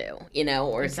told you to,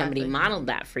 or somebody modeled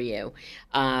that for you.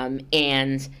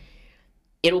 And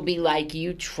it'll be like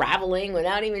you traveling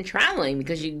without even traveling,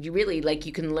 because you really, like,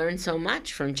 you can learn so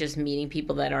much from just meeting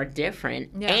people that are different.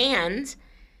 Yeah. And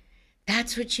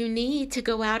that's what you need to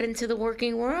go out into the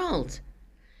working world.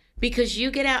 Because you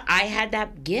get out, I had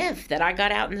that gift that I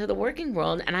got out into the working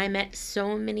world, and I met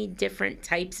so many different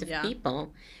types of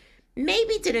people.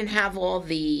 Maybe didn't have all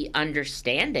the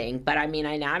understanding, but I mean,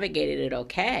 I navigated it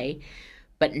okay.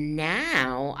 But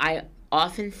now I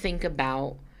often think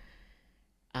about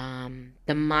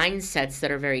the mindsets that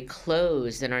are very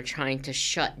closed and are trying to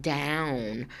shut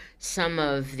down some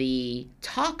of the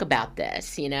talk about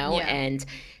this, and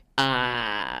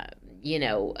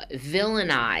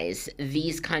villainize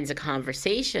these kinds of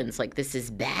conversations like this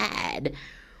is bad.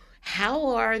 How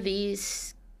are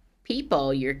these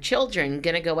people, your children,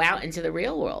 going to go out into the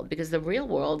real world? Because the real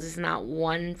world is not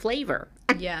one flavor.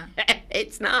 Yeah.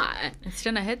 It's not. It's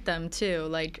going to hit them too.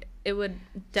 Like, it would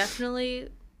definitely,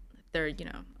 a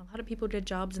lot of people get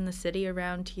jobs in the city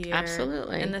around here.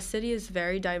 Absolutely. And the city is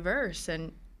very diverse,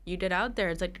 and you get out there,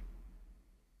 it's like,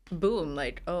 boom,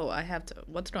 like, oh, I have to,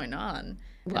 what's going on?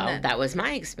 Well, that was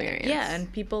my experience. Yeah,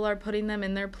 and people are putting them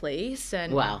in their place,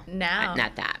 and now,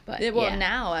 not that, but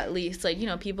now at least, like,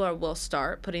 people will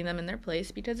start putting them in their place,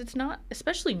 because it's not,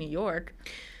 especially New York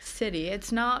City,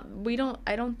 it's not,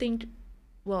 I don't think,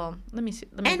 well, let me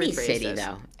any rephrase city this.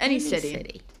 Though any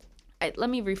city.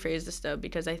 Let me rephrase this though,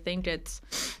 because I think it's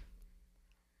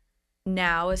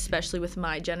now, especially with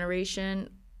my generation,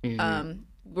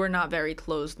 we're not very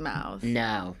closed-mouthed.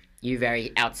 No. You're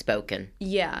very outspoken.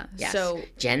 Yeah. Yes. So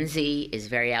Gen Z is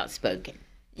very outspoken.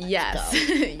 Yes.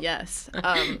 Yes.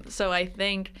 So I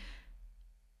think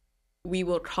we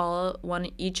will call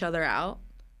each other out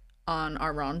on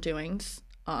our wrongdoings,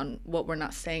 on what we're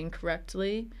not saying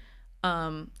correctly,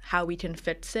 how we can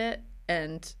fix it.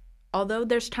 And although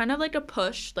there's kind of like a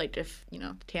push, like, if,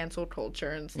 cancel culture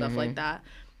and stuff like that.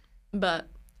 But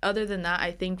other than that,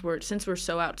 I think since we're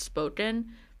so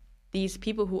outspoken, these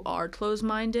people who are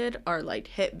closed-minded are, like,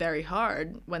 hit very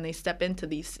hard when they step into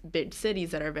these big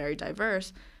cities that are very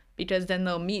diverse, because then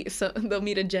they'll meet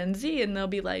a Gen Z and they'll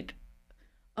be like,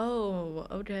 oh,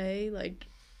 okay, like.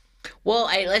 Well,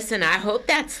 I hope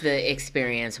that's the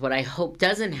experience. What I hope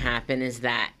doesn't happen is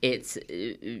that it's,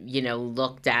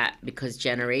 looked at, because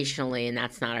generationally, and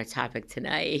that's not our topic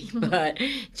tonight, but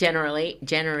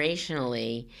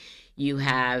generationally, you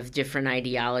have different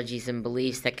ideologies and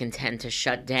beliefs that can tend to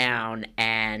shut down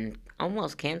and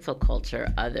almost cancel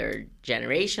culture other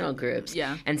generational groups.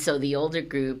 Yeah. And so the older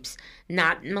groups,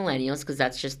 not millennials, because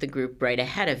that's just the group right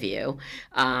ahead of you,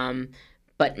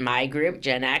 but my group,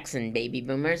 Gen X and baby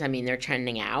boomers, I mean, they're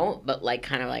trending out, but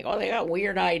kind of like, oh, they got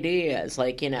weird ideas.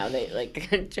 Like, they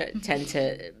tend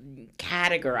to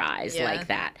categorize like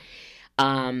that.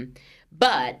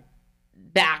 But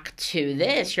back to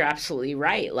this, you're absolutely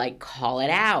right. Like, call it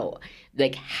out.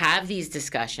 Like, have these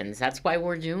discussions. That's why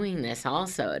we're doing this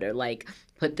also, to, like,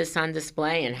 put this on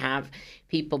display and have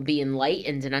people be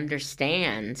enlightened and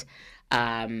understand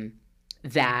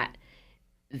that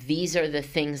these are the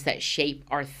things that shape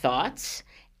our thoughts,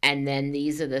 and then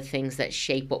these are the things that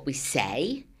shape what we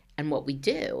say and what we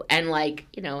do. And, like,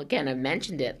 again, I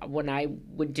mentioned it, when I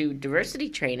would do diversity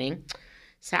training,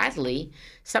 sadly,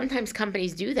 sometimes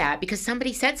companies do that because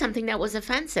somebody said something that was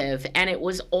offensive, and it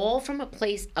was all from a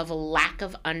place of a lack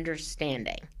of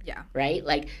understanding. Yeah. Right?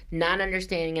 Like, not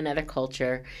understanding another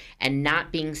culture and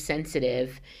not being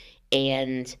sensitive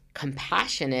and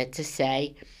compassionate to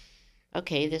say,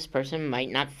 okay, this person might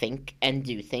not think and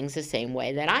do things the same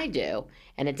way that I do.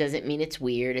 And it doesn't mean it's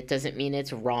weird. It doesn't mean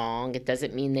it's wrong. It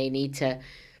doesn't mean they need to,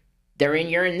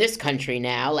 you're in this country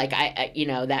now. Like,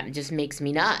 that just makes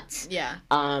me nuts. Yeah.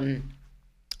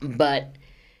 But,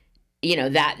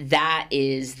 that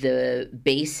is the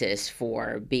basis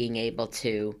for being able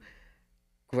to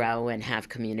grow and have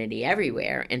community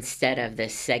everywhere instead of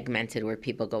this segmented where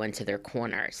people go into their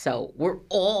corner. So we're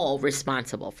all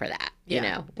responsible for that.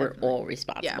 Definitely. We're all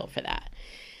responsible for that.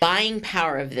 Buying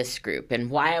power of this group, and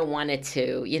why I wanted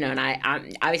to, and I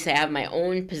obviously I have my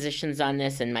own positions on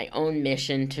this and my own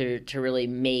mission to really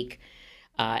make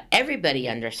everybody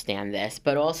understand this.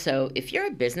 But also, if you're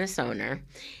a business owner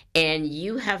and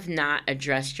you have not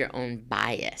addressed your own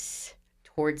bias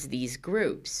towards these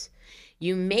groups,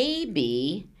 you may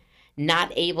be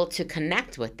not able to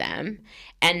connect with them.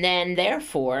 And then,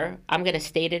 therefore, I'm going to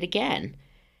state it again,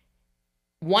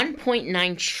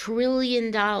 $1.9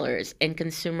 trillion in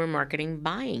consumer marketing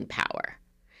buying power.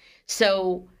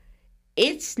 So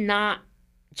it's not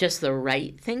just the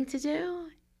right thing to do.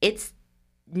 It's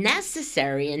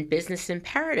necessary and business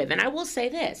imperative. And I will say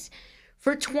this,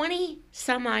 for 20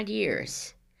 some odd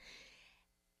years,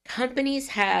 companies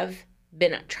have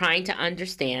been trying to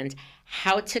understand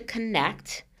how to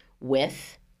connect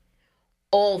with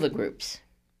all the groups,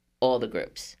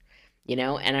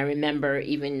 and I remember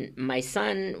even my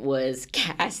son was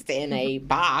cast in a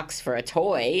box for a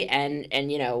toy, and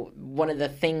one of the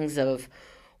things of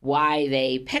why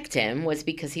they picked him was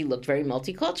because he looked very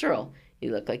multicultural. He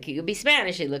looked like he could be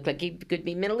Spanish, he looked like he could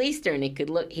be Middle Eastern, he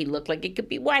looked like he could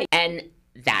be white. And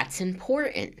that's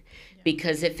important.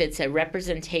 Because if it's a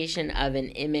representation of an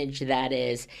image that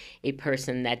is a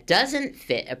person that doesn't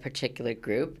fit a particular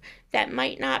group, that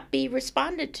might not be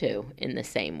responded to in the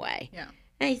same way. Yeah.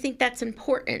 And I think that's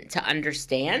important to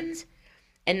understand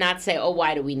and not say, oh,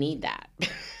 why do we need that?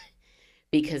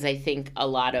 Because I think a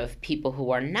lot of people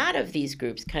who are not of these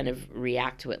groups kind of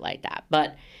react to it like that.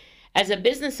 But as a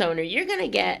business owner, you're going to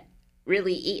get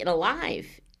really eaten alive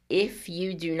if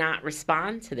you do not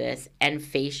respond to this and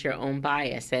face your own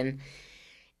bias. And,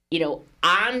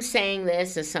 I'm saying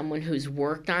this as someone who's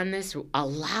worked on this a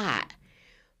lot,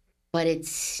 but it's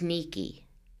sneaky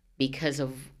because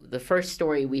of the first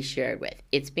story we shared with.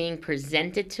 It's being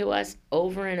presented to us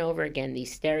over and over again,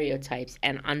 these stereotypes.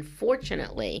 And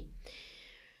unfortunately,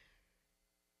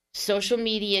 social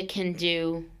media can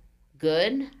do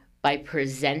good by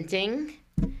presenting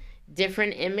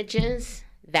different images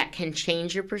that can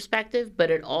change your perspective,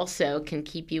 but it also can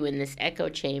keep you in this echo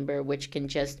chamber, which can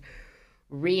just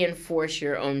reinforce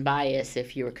your own bias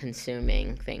if you're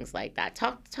consuming things like that.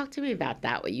 Talk to me about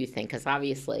that, what you think, because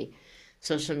obviously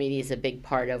social media is a big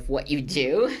part of what you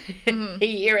do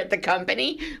here at the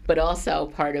company, but also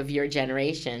part of your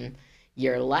generation,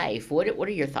 your life. What are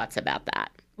your thoughts about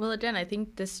that? Well, again, I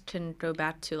think this can go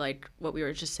back to like what we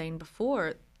were just saying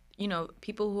before.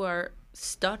 People who are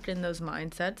stuck in those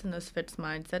mindsets and those fixed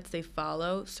mindsets, they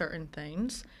follow certain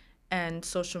things, and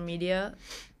social media,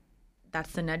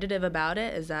 that's the negative about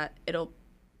it, is that it'll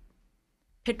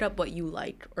pick up what you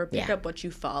like or pick up what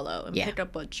you follow and pick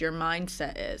up what your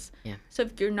mindset is. Yeah. So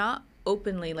if you're not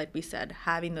openly, like we said,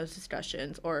 having those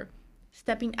discussions or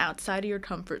stepping outside of your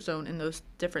comfort zone in those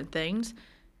different things,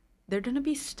 they're going to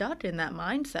be stuck in that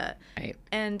mindset. Right.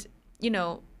 And,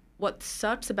 what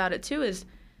sucks about it too is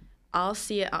I'll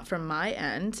see it from my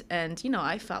end, and,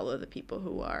 I follow the people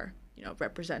who are,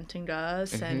 representing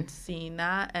us and seeing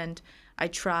that. And I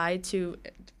try to,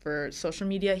 for social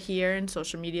media here and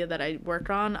social media that I work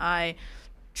on, I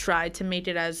try to make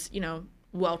it as,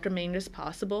 welcoming as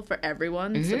possible for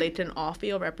everyone so they can all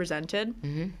feel represented.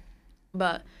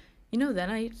 But,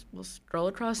 then I will scroll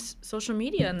across social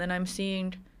media and then I'm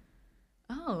seeing,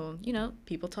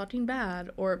 people talking bad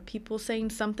or people saying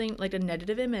something like a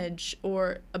negative image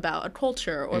or about a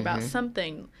culture or about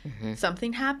something.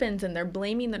 Something happens and they're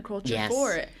blaming the culture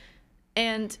for it.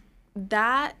 And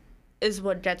that is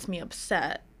what gets me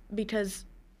upset, because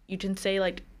you can say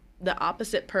like the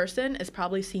opposite person is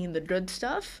probably seeing the good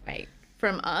stuff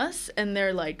from us and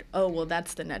they're like, oh, well,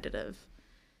 that's the negative.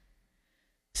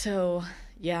 So,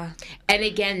 yeah. And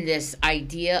again, this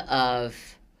idea of,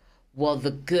 well,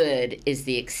 the good is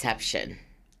the exception.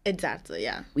 Exactly,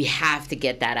 yeah. We have to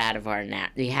get that out of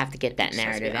we have to get that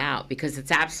narrative out, because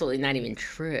it's absolutely not even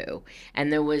true.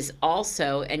 And there was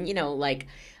also, and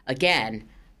again,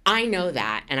 I know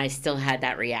that, and I still had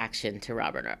that reaction to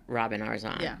Robin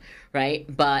Arzon, right?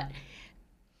 But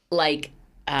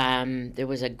there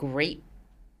was a great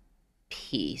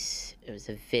piece. It was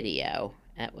a video,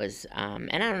 That was, and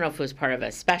I don't know if it was part of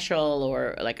a special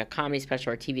or like a comedy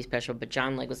special or TV special, but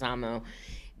John Leguizamo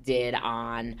did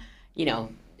on,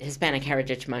 Hispanic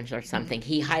Heritage Month or something.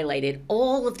 He highlighted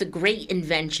all of the great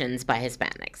inventions by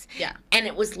Hispanics. Yeah. And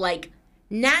it was like,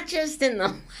 not just in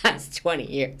the last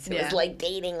 20 years. It was like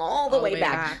dating all the way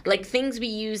back. Like things we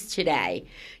use today,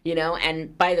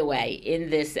 And by the way, in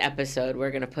this episode,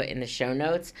 we're going to put in the show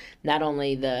notes not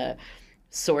only the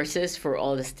sources for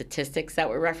all the statistics that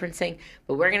we're referencing,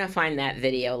 but we're going to find that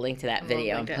video, link to that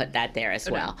video, and put that there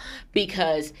as well.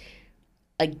 Because,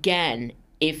 again,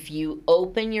 if you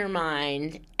open your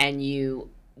mind and you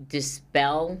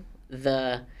dispel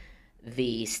the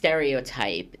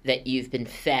stereotype that you've been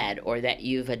fed or that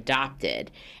you've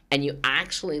adopted, and you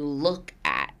actually look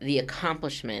at the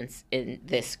accomplishments in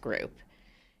this group,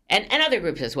 and other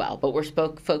groups as well, but we're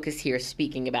focused here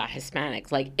speaking about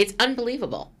Hispanics. Like, it's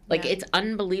unbelievable. Like, it's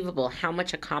unbelievable how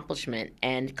much accomplishment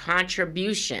and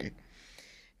contribution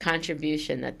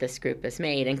that this group has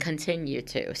made and continue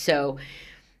to. So,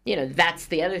 that's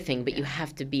the other thing, but you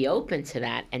have to be open to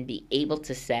that and be able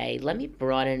to say, let me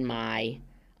broaden my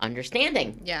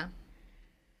understanding. Yeah.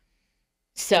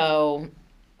 So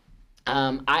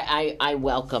I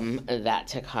welcome that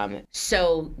to come.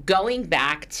 So going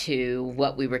back to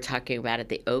what we were talking about at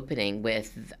the opening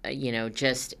with,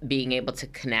 just being able to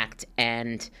connect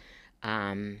and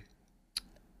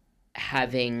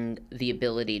having the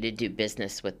ability to do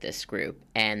business with this group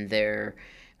and their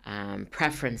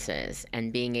preferences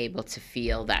and being able to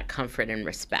feel that comfort and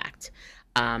respect.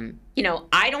 I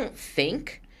don't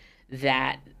think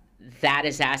that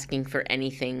is asking for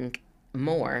anything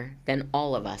more than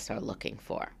all of us are looking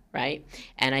for, right?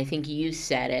 And I think you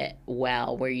said it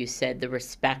well, where you said the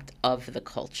respect of the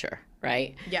culture,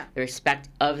 right? Yeah. The respect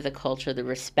of the culture, the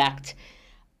respect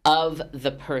of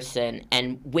the person,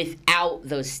 and without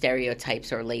those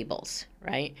stereotypes or labels,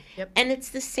 right? Yep. And it's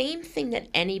the same thing that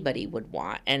anybody would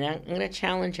want. And I'm going to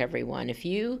challenge everyone. If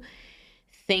you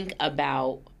think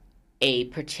about a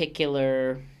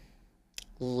particular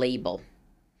label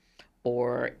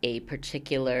or a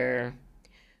particular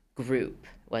group,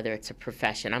 whether it's a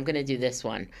profession. I'm going to do this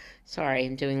one. Sorry,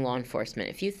 I'm doing law enforcement.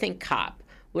 If you think cop,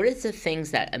 what are the things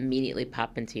that immediately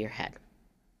pop into your head?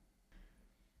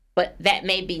 But that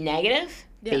may be negative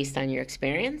based on your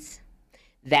experience.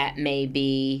 That may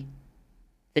be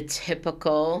the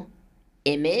typical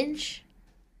image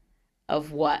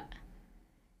of what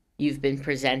you've been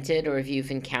presented or if you've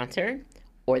encountered,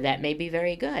 or that may be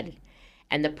very good.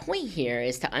 And the point here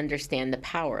is to understand the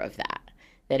power of that.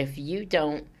 That if you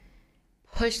don't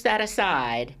push that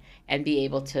aside and be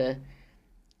able to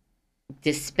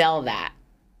dispel that,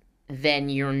 then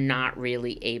you're not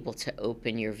really able to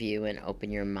open your view and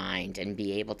open your mind and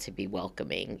be able to be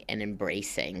welcoming and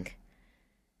embracing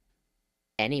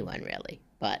anyone, really.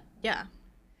 But yeah.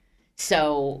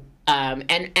 So,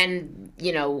 and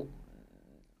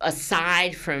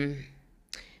aside from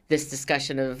this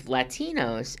discussion of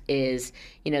Latinos is,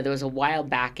 there was a while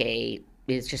back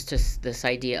it's just this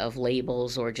idea of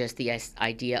labels or just the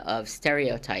idea of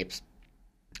stereotypes.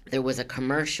 There was a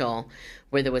commercial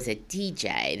where there was a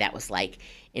DJ that was like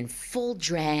in full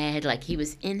dread, like he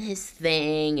was in his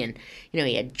thing, and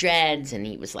he had dreads and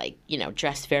he was like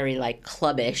dressed very like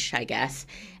clubbish, I guess.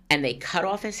 And they cut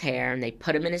off his hair and they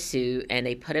put him in a suit and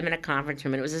they put him in a conference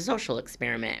room, and it was a social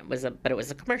experiment. But it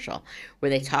was a commercial where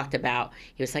they talked about,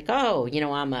 he was like, oh,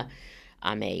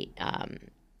 I'm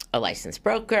a licensed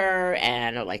broker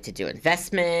and I like to do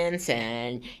investments,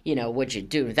 and would you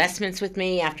do investments with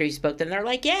me? After he spoke to them, they're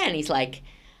like, yeah. And he's like,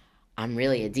 I'm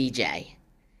really a DJ.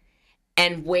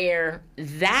 And where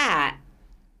that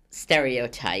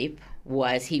stereotype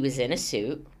was, he was in a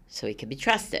suit so he could be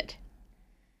trusted.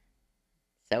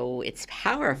 So it's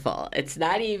powerful. It's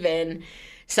not even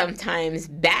sometimes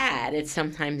bad. It's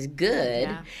sometimes good.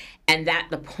 Yeah. And that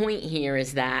the point here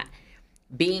is that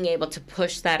being able to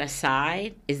push that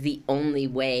aside is the only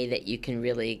way that you can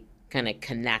really kind of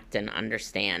connect and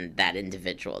understand that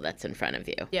individual that's in front of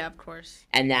you. Yeah, of course.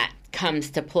 And that comes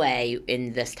to play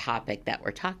in this topic that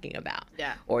we're talking about.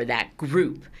 Yeah. Or that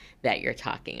group that you're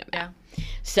talking about. Yeah.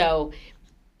 So,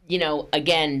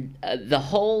 again, the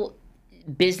whole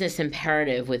business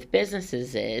imperative with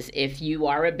businesses is, if you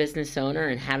are a business owner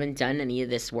and haven't done any of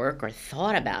this work or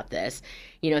thought about this,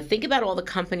 think about all the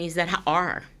companies that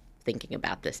are thinking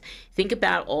about this. Think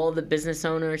about all the business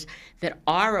owners that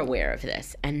are aware of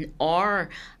this and are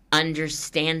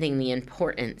understanding the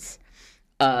importance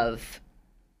of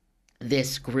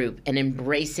this group and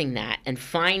embracing that and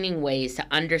finding ways to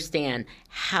understand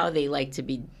how they like to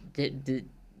be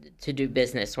to do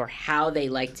business, or how they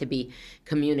like to be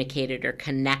communicated or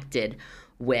connected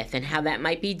with and how that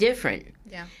might be different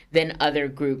Yeah. than other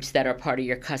groups that are part of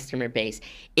your customer base.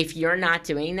 If you're not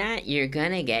doing that, you're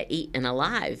going to get eaten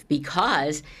alive,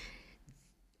 because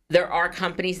there are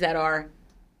companies that are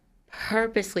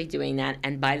purposely doing that,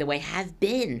 and by the way, have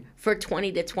been for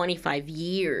 20 to 25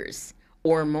 years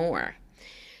or more.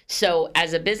 So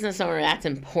as a business owner, that's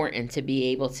important, to be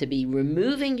able to be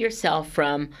removing yourself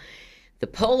from the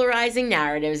polarizing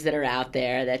narratives that are out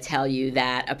there that tell you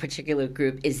that a particular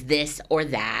group is this or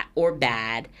that or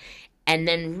bad, and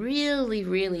then really,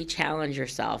 really challenge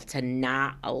yourself to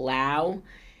not allow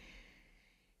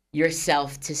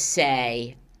yourself to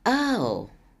say, oh,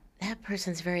 that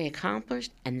person's very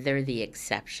accomplished and they're the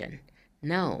exception.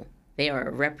 No, they are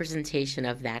a representation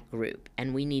of that group,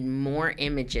 and we need more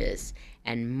images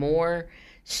and more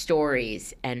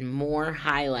stories and more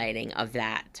highlighting of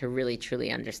that to really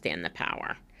truly understand the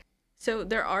power. So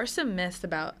there are some myths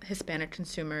about Hispanic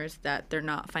consumers, that they're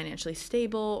not financially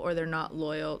stable or they're not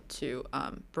loyal to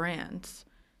brands.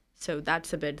 So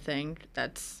that's a big thing.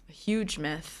 That's a huge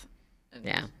myth.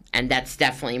 Yeah. And that's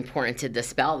definitely important to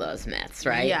dispel those myths,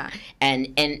 right? Yeah.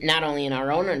 And not only in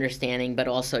our own understanding, but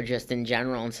also just in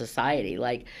general in society.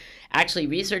 Like, actually,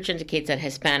 research indicates that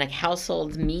Hispanic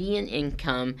households' median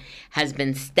income has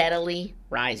been steadily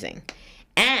rising.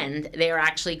 And they are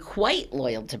actually quite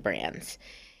loyal to brands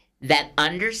that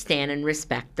understand and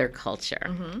respect their culture.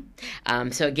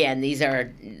 Mm-hmm. So again, these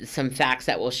are some facts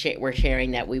that we're sharing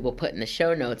that we will put in the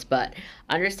show notes, but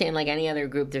understand, like any other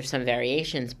group, there's some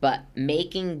variations, but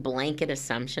making blanket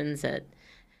assumptions that,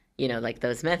 like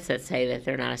those myths that say that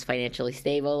they're not as financially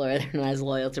stable or they're not as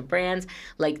loyal to brands,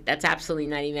 like, that's absolutely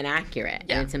not even accurate.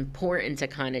 Yeah. And it's important to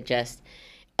kind of just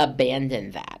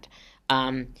abandon that.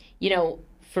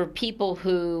 For people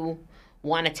who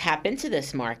want to tap into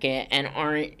this market and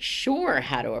aren't sure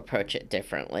how to approach it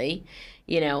differently,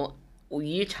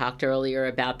 you talked earlier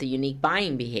about the unique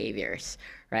buying behaviors,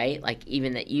 right? Like,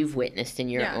 even that you've witnessed in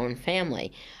your own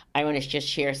family. I want to just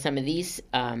share some of these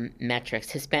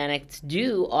metrics. Hispanics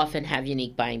do often have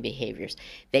unique buying behaviors.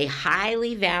 They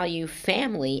highly value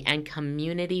family and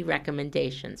community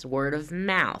recommendations, word of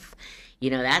mouth.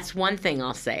 That's one thing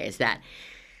I'll say, is that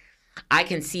I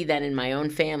can see that in my own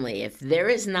family. If there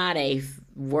is not a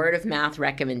word of mouth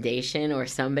recommendation or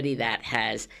somebody that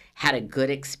has had a good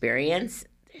experience,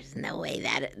 there's no way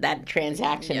that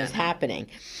transaction is happening.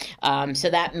 So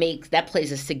that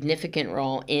plays a significant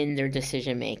role in their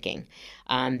decision making.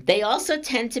 They also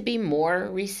tend to be more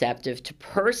receptive to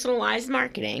personalized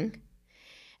marketing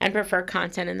and prefer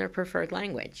content in their preferred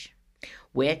language,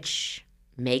 which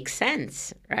makes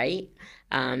sense, right?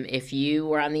 If you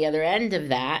were on the other end of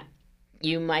that,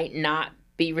 you might not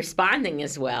be responding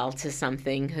as well to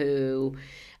something who,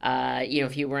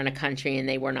 if you were in a country and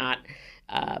they were not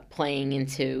playing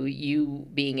into you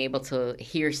being able to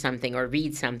hear something or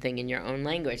read something in your own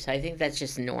language. So I think that's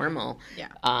just normal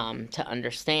to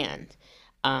understand.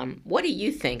 What do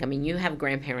you think? I mean, you have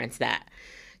grandparents that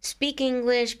speak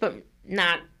English, but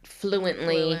not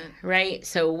fluently, right?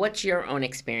 So what's your own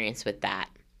experience with that?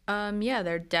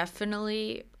 They're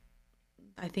definitely,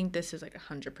 I think this is like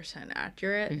 100%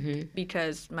 accurate,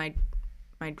 because my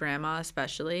grandma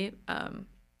especially,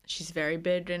 she's very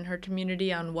big in her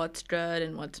community on what's good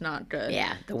and what's not good.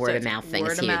 Yeah, the word of mouth thing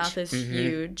is huge. Word of mouth is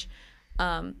huge.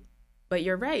 But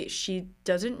you're right. She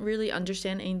doesn't really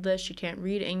understand English. She can't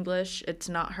read English. It's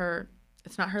not her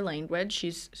language.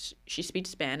 She speaks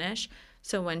Spanish.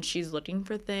 So when she's looking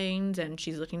for things and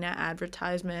she's looking at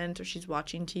advertisements or she's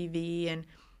watching TV and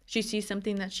she sees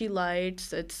something that she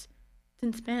likes, it's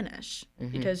in Spanish,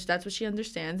 because that's what she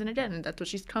understands, and again, that's what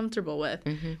she's comfortable with.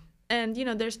 And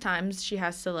there's times she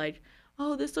has to, like,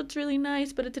 oh, this looks really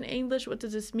nice, but it's in English, what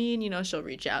does this mean? She'll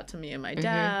reach out to me and my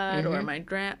dad or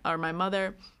my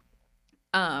mother.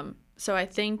 So I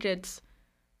think it's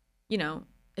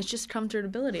just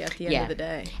comfortability at the end of the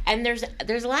day. And there's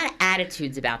a lot of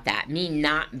attitudes about that. Me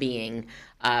not being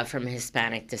from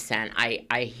Hispanic descent,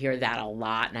 I hear that a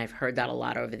lot, and I've heard that a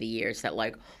lot over the years, that,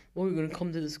 like, well, you're going to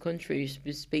come to this country,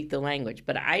 you speak the language.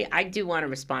 But I do want to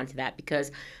respond to that, because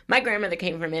my grandmother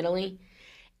came from Italy,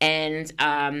 and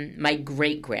my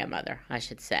great-grandmother, I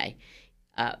should say,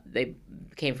 they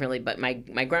came from Italy, but my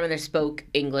grandmother spoke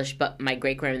English, but my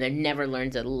great-grandmother never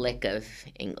learned a lick of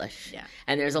English. Yeah.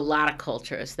 And there's a lot of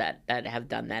cultures that have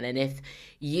done that. And if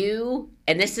you,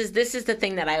 and this is the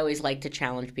thing that I always like to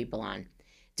challenge people on,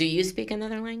 do you speak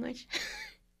another language?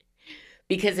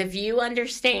 Because if you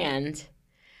understand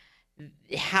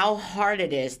how hard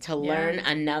it is to learn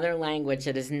another language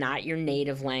that is not your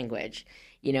native language,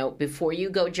 before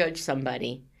you go judge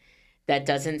somebody that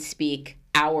doesn't speak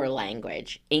our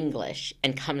language, English,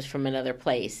 and comes from another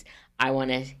place, I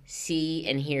want to see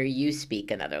and hear you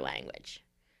speak another language.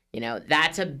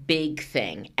 That's a big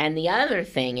thing. And the other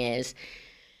thing is,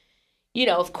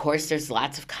 of course, there's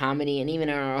lots of comedy, and even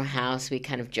in our own house, we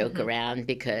kind of joke around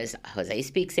because Jose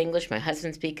speaks English, my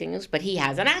husband speaks English, but he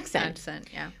has an accent.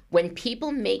 Yeah. When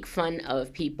people make fun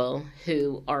of people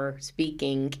who are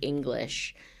speaking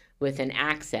English with an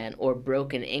accent or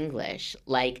broken English,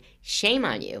 like, shame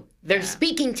on you. They're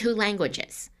speaking 2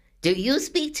 languages. Do you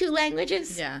speak 2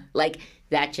 languages? Yeah. Like,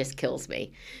 that just kills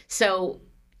me. So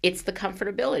it's the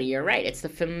comfortability. You're right. It's the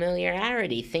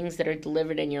familiarity. Things that are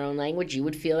delivered in your own language, you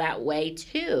would feel that way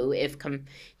too if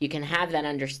you can have that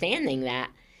understanding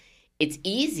that it's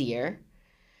easier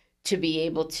to be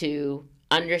able to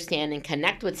understand and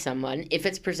connect with someone if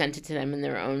it's presented to them in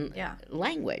their own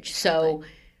language. Exactly. So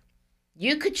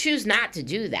you could choose not to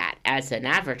do that as an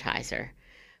advertiser,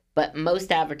 but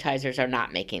most advertisers are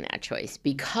not making that choice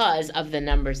because of the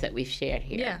numbers that we've shared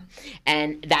here. Yeah.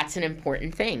 And that's an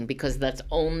important thing because that's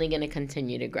only going to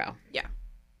continue to grow. Yeah.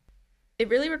 It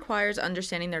really requires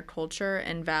understanding their culture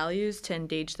and values to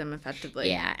engage them effectively.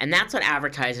 Yeah, and that's what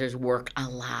advertisers work a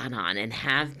lot on and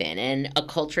have been. And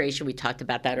acculturation, we talked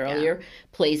about that earlier,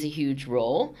 plays a huge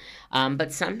role.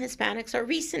 But some Hispanics are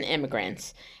recent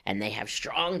immigrants, and they have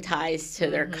strong ties to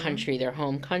their country, their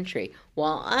home country,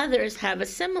 while others have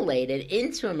assimilated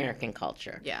into American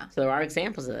culture. Yeah. So there are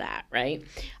examples of that, right?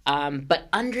 But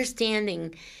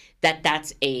understanding that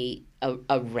that's a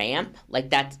ramp, like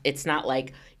that, it's not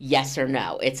like yes or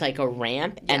no. It's like a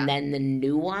ramp, and then the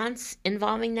nuance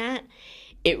involving that,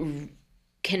 it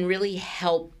can really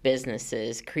help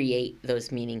businesses create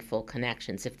those meaningful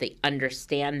connections if they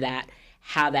understand that,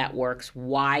 how that works,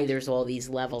 why there's all these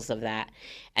levels of that,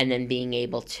 and then being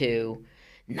able to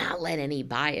not let any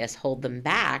bias hold them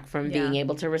back from being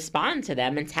able to respond to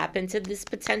them and tap into this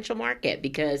potential market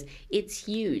because it's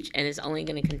huge and is only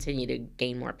going to continue to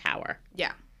gain more power.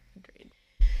 Yeah. Agreed.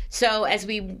 So as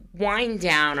we wind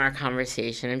down our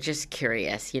conversation, I'm just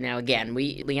curious, again,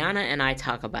 Liana and I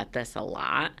talk about this a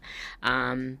lot.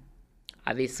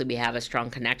 Obviously, we have a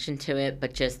strong connection to it,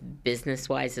 but just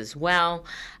business-wise as well.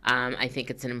 I think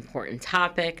it's an important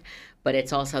topic, but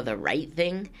it's also the right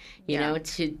thing, you know,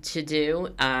 to do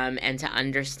and to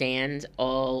understand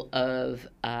all of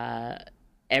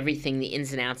everything, the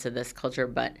ins and outs of this culture.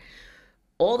 But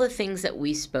all the things that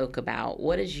we spoke about,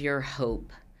 what is your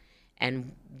hope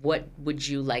and what would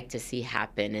you like to see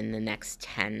happen in the next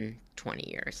 10,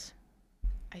 20 years?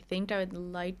 I think I would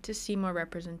like to see more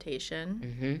representation.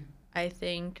 Mm-hmm. I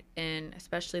think in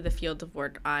especially the field of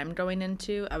work I'm going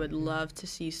into, I would love to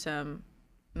see some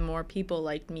more people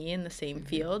like me in the same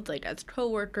field, like as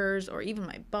coworkers or even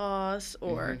my boss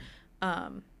or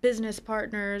business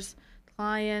partners,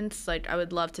 clients. Like I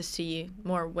would love to see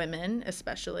more women,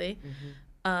 especially.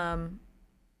 And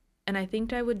I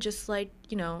think I would just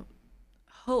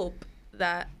hope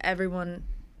that everyone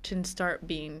can start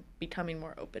becoming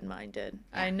more open-minded.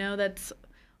 I know that's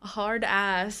a hard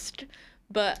ask,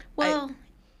 but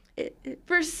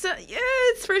for some,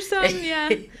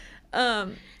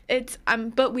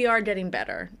 but we are getting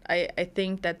better. I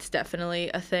think that's definitely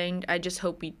a thing. I just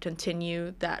hope we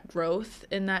continue that growth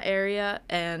in that area,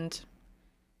 and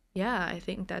I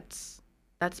think that's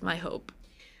my hope.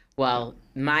 Well,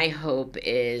 my hope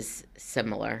is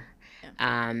similar,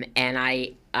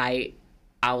 and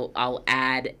I'll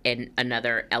add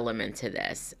another element to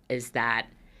this is that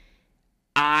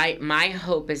my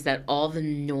hope is that all the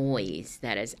noise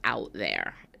that is out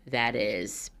there that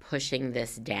is pushing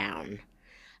this down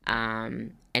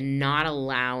and not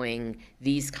allowing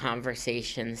these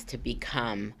conversations to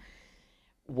become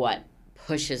what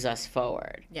pushes us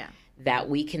forward. Yeah. That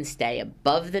we can stay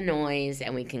above the noise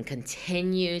and we can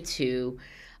continue to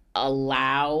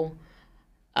allow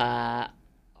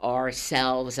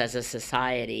ourselves as a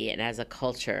society and as a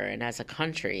culture and as a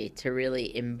country to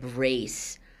really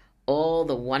embrace all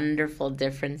the wonderful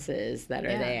differences that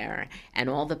are there and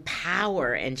all the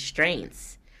power and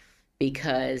strengths,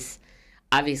 because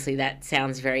obviously that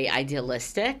sounds very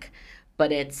idealistic,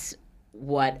 but it's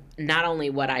not only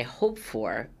what I hope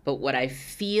for, but what I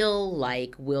feel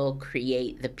like will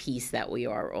create the peace that we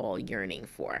are all yearning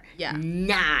for. Yeah.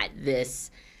 Not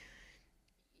this,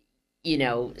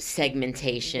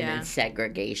 segmentation and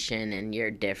segregation and you're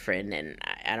different and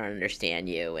I don't understand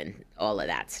you and all of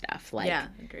that stuff.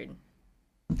 Agreed.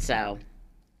 So,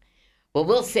 well,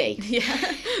 we'll see.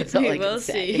 Yeah, That's all we I can will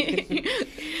say. see.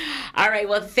 All right.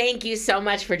 Well, thank you so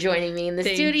much for joining me in the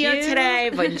studio today.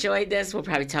 I've enjoyed this. We'll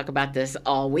probably talk about this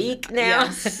all week now.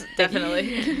 Yes,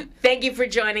 definitely. Thank you for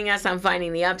joining us on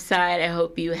Finding the Upside. I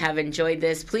hope you have enjoyed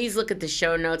this. Please look at the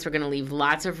show notes. We're going to leave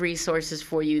lots of resources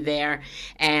for you there.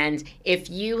 And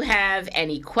if you have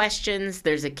any questions,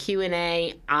 there's a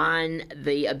Q&A on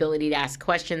the ability to ask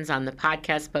questions on the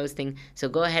podcast posting. So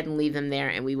go ahead and leave them there,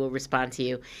 and we will respond to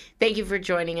you. Thank you for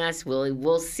joining us.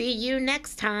 We'll see you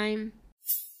next time.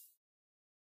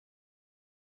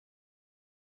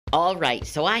 All right,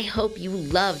 so I hope you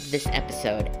loved this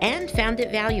episode and found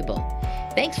it valuable.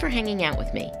 Thanks for hanging out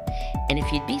with me. And if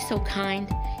you'd be so kind,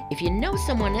 if you know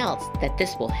someone else that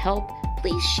this will help,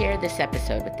 please share this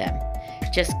episode with them.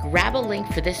 Just grab a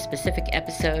link for this specific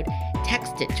episode,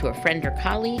 text it to a friend or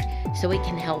colleague so it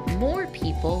can help more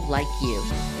people like you.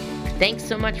 Thanks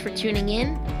so much for tuning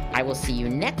in. I will see you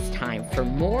next time for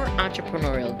more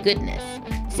entrepreneurial goodness.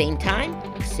 Same time,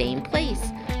 same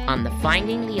place on the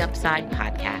Finding the Upside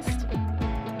podcast.